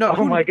 Yeah, so no,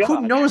 my God.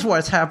 Who knows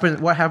what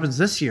happens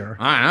this year?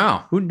 I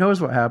know. Who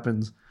knows what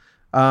happens?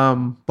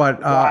 Wow.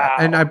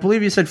 And I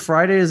believe you said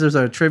Fridays there's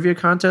a trivia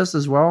contest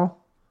as well.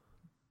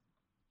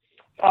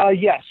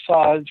 Yes,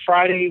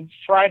 Friday.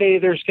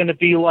 There's going to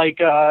be like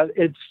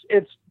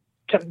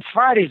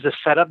Friday's a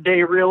setup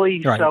day,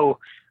 really. Right. So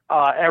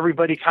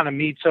everybody kind of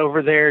meets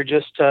over there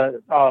just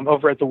to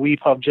over at the Weep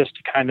Hub just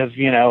to kind of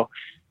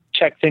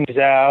check things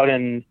out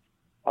and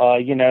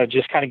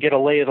just kind of get a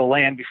lay of the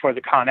land before the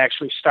con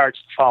actually starts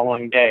the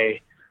following day.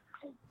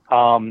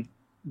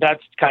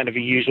 That's kind of a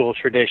usual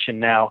tradition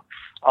now.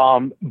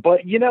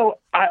 But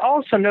I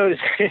also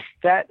noticed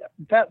that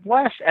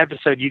last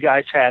episode you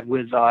guys had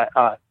with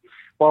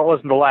well, it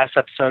wasn't the last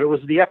episode. It was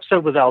the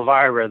episode with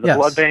Elvira, the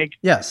blood bank.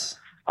 Yes.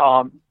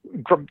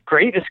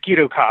 Great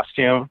mosquito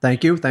costume.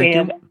 Thank you.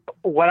 And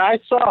when I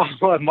saw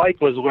what Mike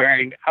was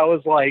wearing, I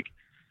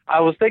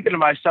was thinking to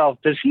myself,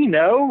 does he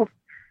know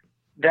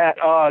that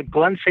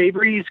Glenn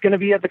Fabry is going to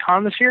be at the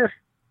con this year?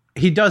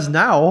 He does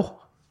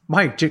now.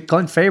 Mike,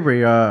 Glenn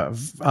Fabry,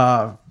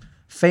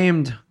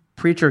 famed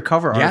preacher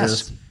cover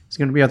artist, is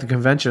going to be at the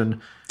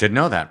convention. Didn't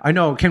know that. I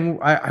know.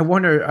 I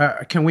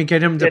wonder, can we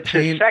get him to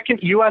paint? His second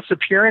U.S.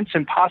 appearance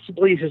and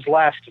possibly his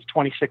last of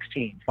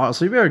 2016. Wow,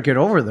 so you better get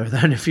over there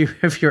then. If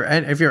you're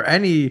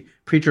any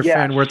preacher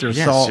fan worth their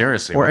salt,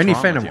 seriously, or any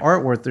fan of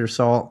art worth their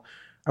salt,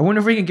 I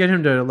wonder if we can get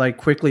him to like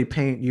quickly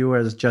paint you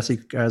as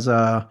Cassidy.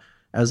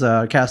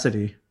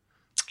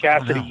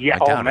 Cassidy, yeah.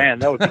 Oh man,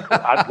 that would be cool.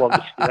 I'd love to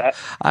see that.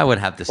 I would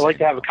have to. I'd like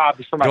to have a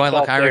copy for myself. Do I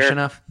look Irish there.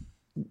 enough?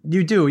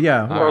 You do,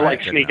 yeah. Or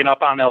like sneaking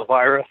up on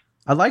Elvira.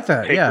 I like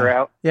that. Take her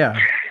out. Yeah,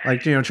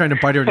 like trying to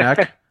bite her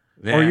neck,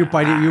 or you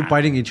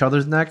biting each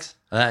other's necks.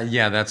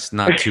 Yeah, that's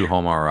not too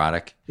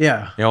homoerotic.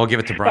 Yeah, we'll give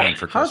it to Brian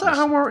for Christmas. How's that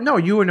homoerotic? No,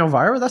 you and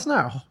Elvira. That's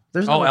not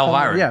There's no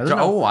Elvira. Yeah.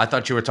 I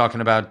thought you were talking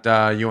about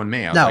you and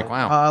me. I was No, like,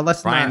 wow.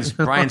 let's Brian's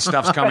not. Brian's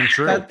stuff's coming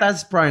true.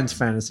 That's Brian's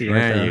fantasy right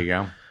there. There you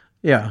go.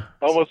 Yeah.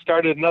 Almost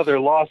started another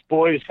Lost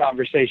Boys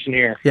conversation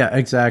here. Yeah,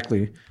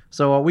 exactly.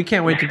 So we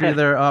can't wait to be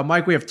there.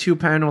 Mike, we have 2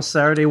 panels,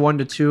 Saturday 1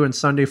 to 2 and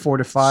Sunday 4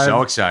 to 5.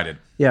 So excited.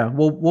 Yeah,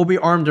 we'll be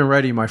armed and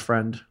ready, my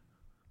friend.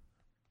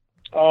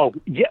 Oh,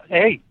 yeah.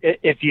 Hey,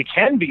 if you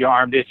can be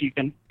armed, if you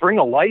can bring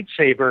a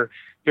lightsaber,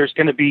 there's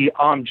going to be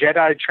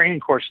Jedi training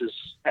courses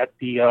at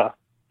the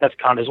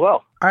con as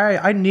well.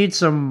 I need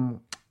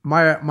some.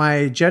 My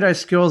Jedi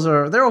skills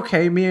they're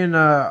okay. Me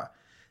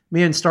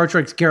and Star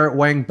Trek's Garrett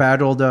Wang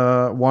battled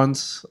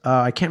once.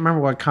 I can't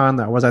remember what con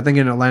that was. I think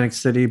in Atlantic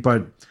City,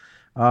 but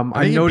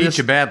I noticed he beat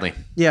you badly.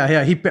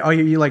 Yeah.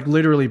 He like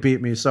literally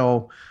beat me.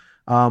 So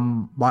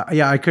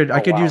I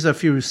could use a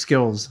few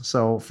skills.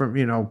 So from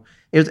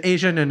it was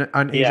Asian and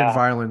Asian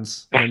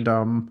violence, and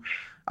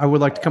I would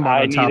like to come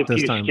out on top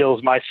this time. I need a few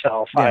skills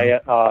myself.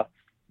 Yeah.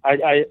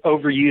 I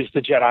overused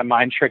the Jedi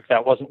mind trick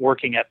that wasn't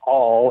working at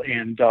all,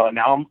 and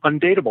now I'm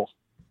undateable.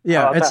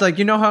 Yeah, it's like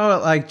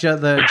how like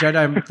the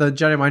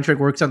Jedi mind trick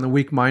works on the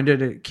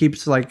weak-minded. It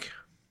keeps like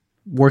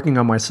working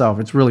on myself.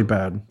 It's really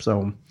bad.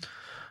 So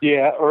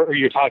yeah, or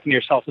you're talking to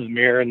yourself in the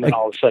mirror, and then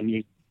all of a sudden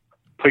you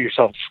put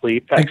yourself to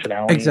sleep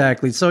accidentally.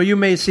 Exactly. So you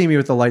may see me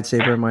with a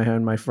lightsaber in my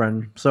hand, my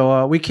friend.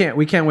 So we can't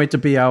wait to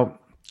be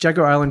out.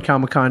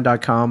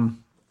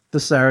 JekyllIslandComicCon.com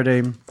this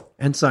Saturday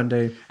and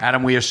Sunday.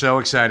 Adam, we are so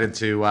excited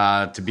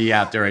to be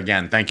out there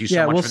again. Thank you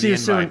so much for the invite. Yeah, we'll see you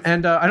soon.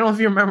 And I don't know if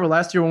you remember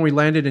last year when we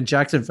landed in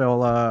Jacksonville.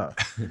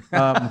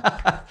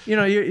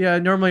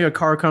 Normally a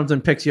car comes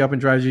and picks you up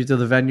and drives you to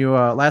the venue.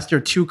 Last year,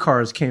 2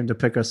 cars came to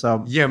pick us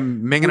up. Yeah,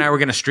 Ming and I were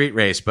going to street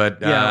race, but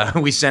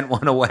we sent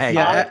one away.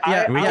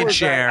 We can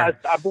share.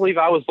 I believe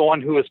I was the one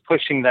who was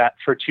pushing that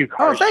for 2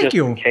 cars. Oh, thank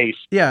you. In case.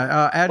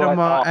 Yeah, Adam.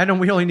 Adam,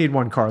 we only need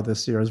 1 car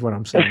this year, is what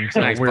I'm saying. So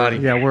thanks, buddy.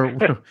 Yeah,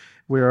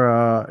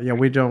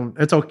 we don't.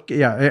 It's okay.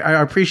 Yeah,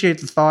 I appreciate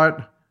the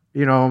thought.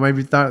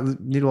 Maybe need a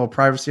little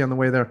privacy on the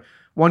way there.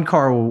 1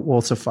 car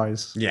will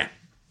suffice. Yeah.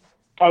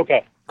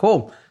 Okay.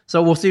 Cool.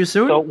 So we'll see you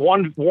soon. So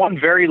one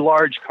very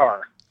large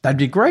car. That'd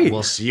be great.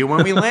 We'll see you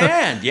when we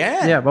land.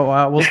 Yeah. Yeah,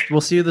 but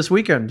we'll see you this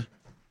weekend.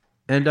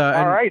 And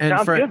all right, and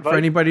sounds good, for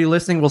anybody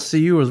listening, we'll see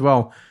you as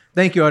well.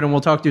 Thank you, Adam.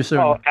 We'll talk to you soon.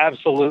 Oh,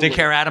 absolutely. Take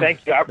care, Adam.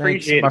 Thank you. I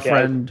appreciate it, my guys.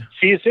 friend.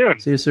 See you soon.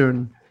 See you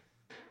soon.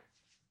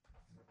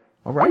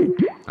 All right.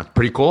 That's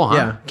pretty cool, huh?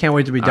 Yeah, can't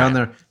wait to be down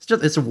there.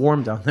 It's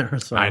warm down there.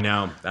 So. I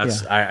know.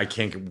 That's I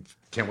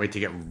can't wait to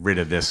get rid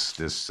of this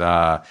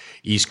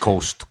East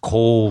Coast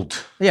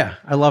cold. Yeah,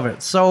 I love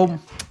it. So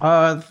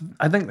I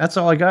think that's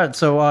all I got.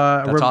 So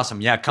that's awesome.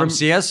 Yeah, come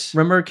see us.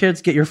 Remember,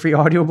 kids, get your free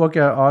audiobook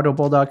at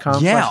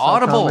audible.com. Yeah,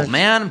 Audible,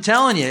 man. I'm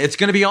telling you, it's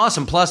going to be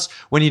awesome. Plus,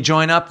 when you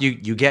join up,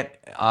 you get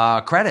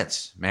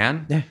credits,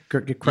 man. Yeah,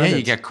 get credits. Yeah,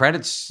 you get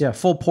credits. Yeah,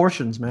 full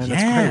portions, man. Yeah,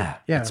 that's great.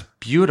 Yeah, it's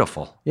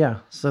beautiful. Yeah,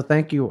 so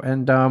thank you,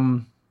 and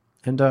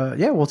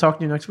we'll talk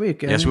to you next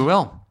week. Yes, we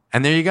will.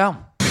 And there you go.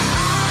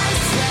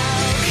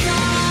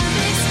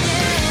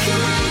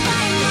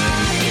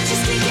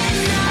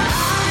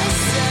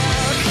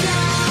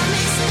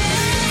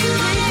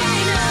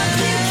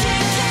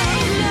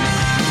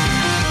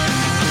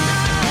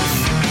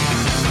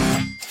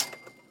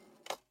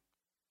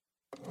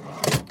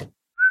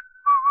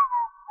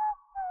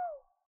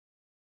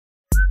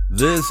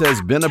 This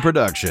has been a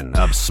production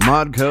of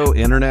Smodco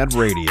Internet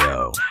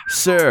Radio.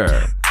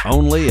 Sir,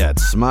 only at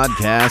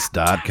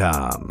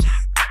smodcast.com.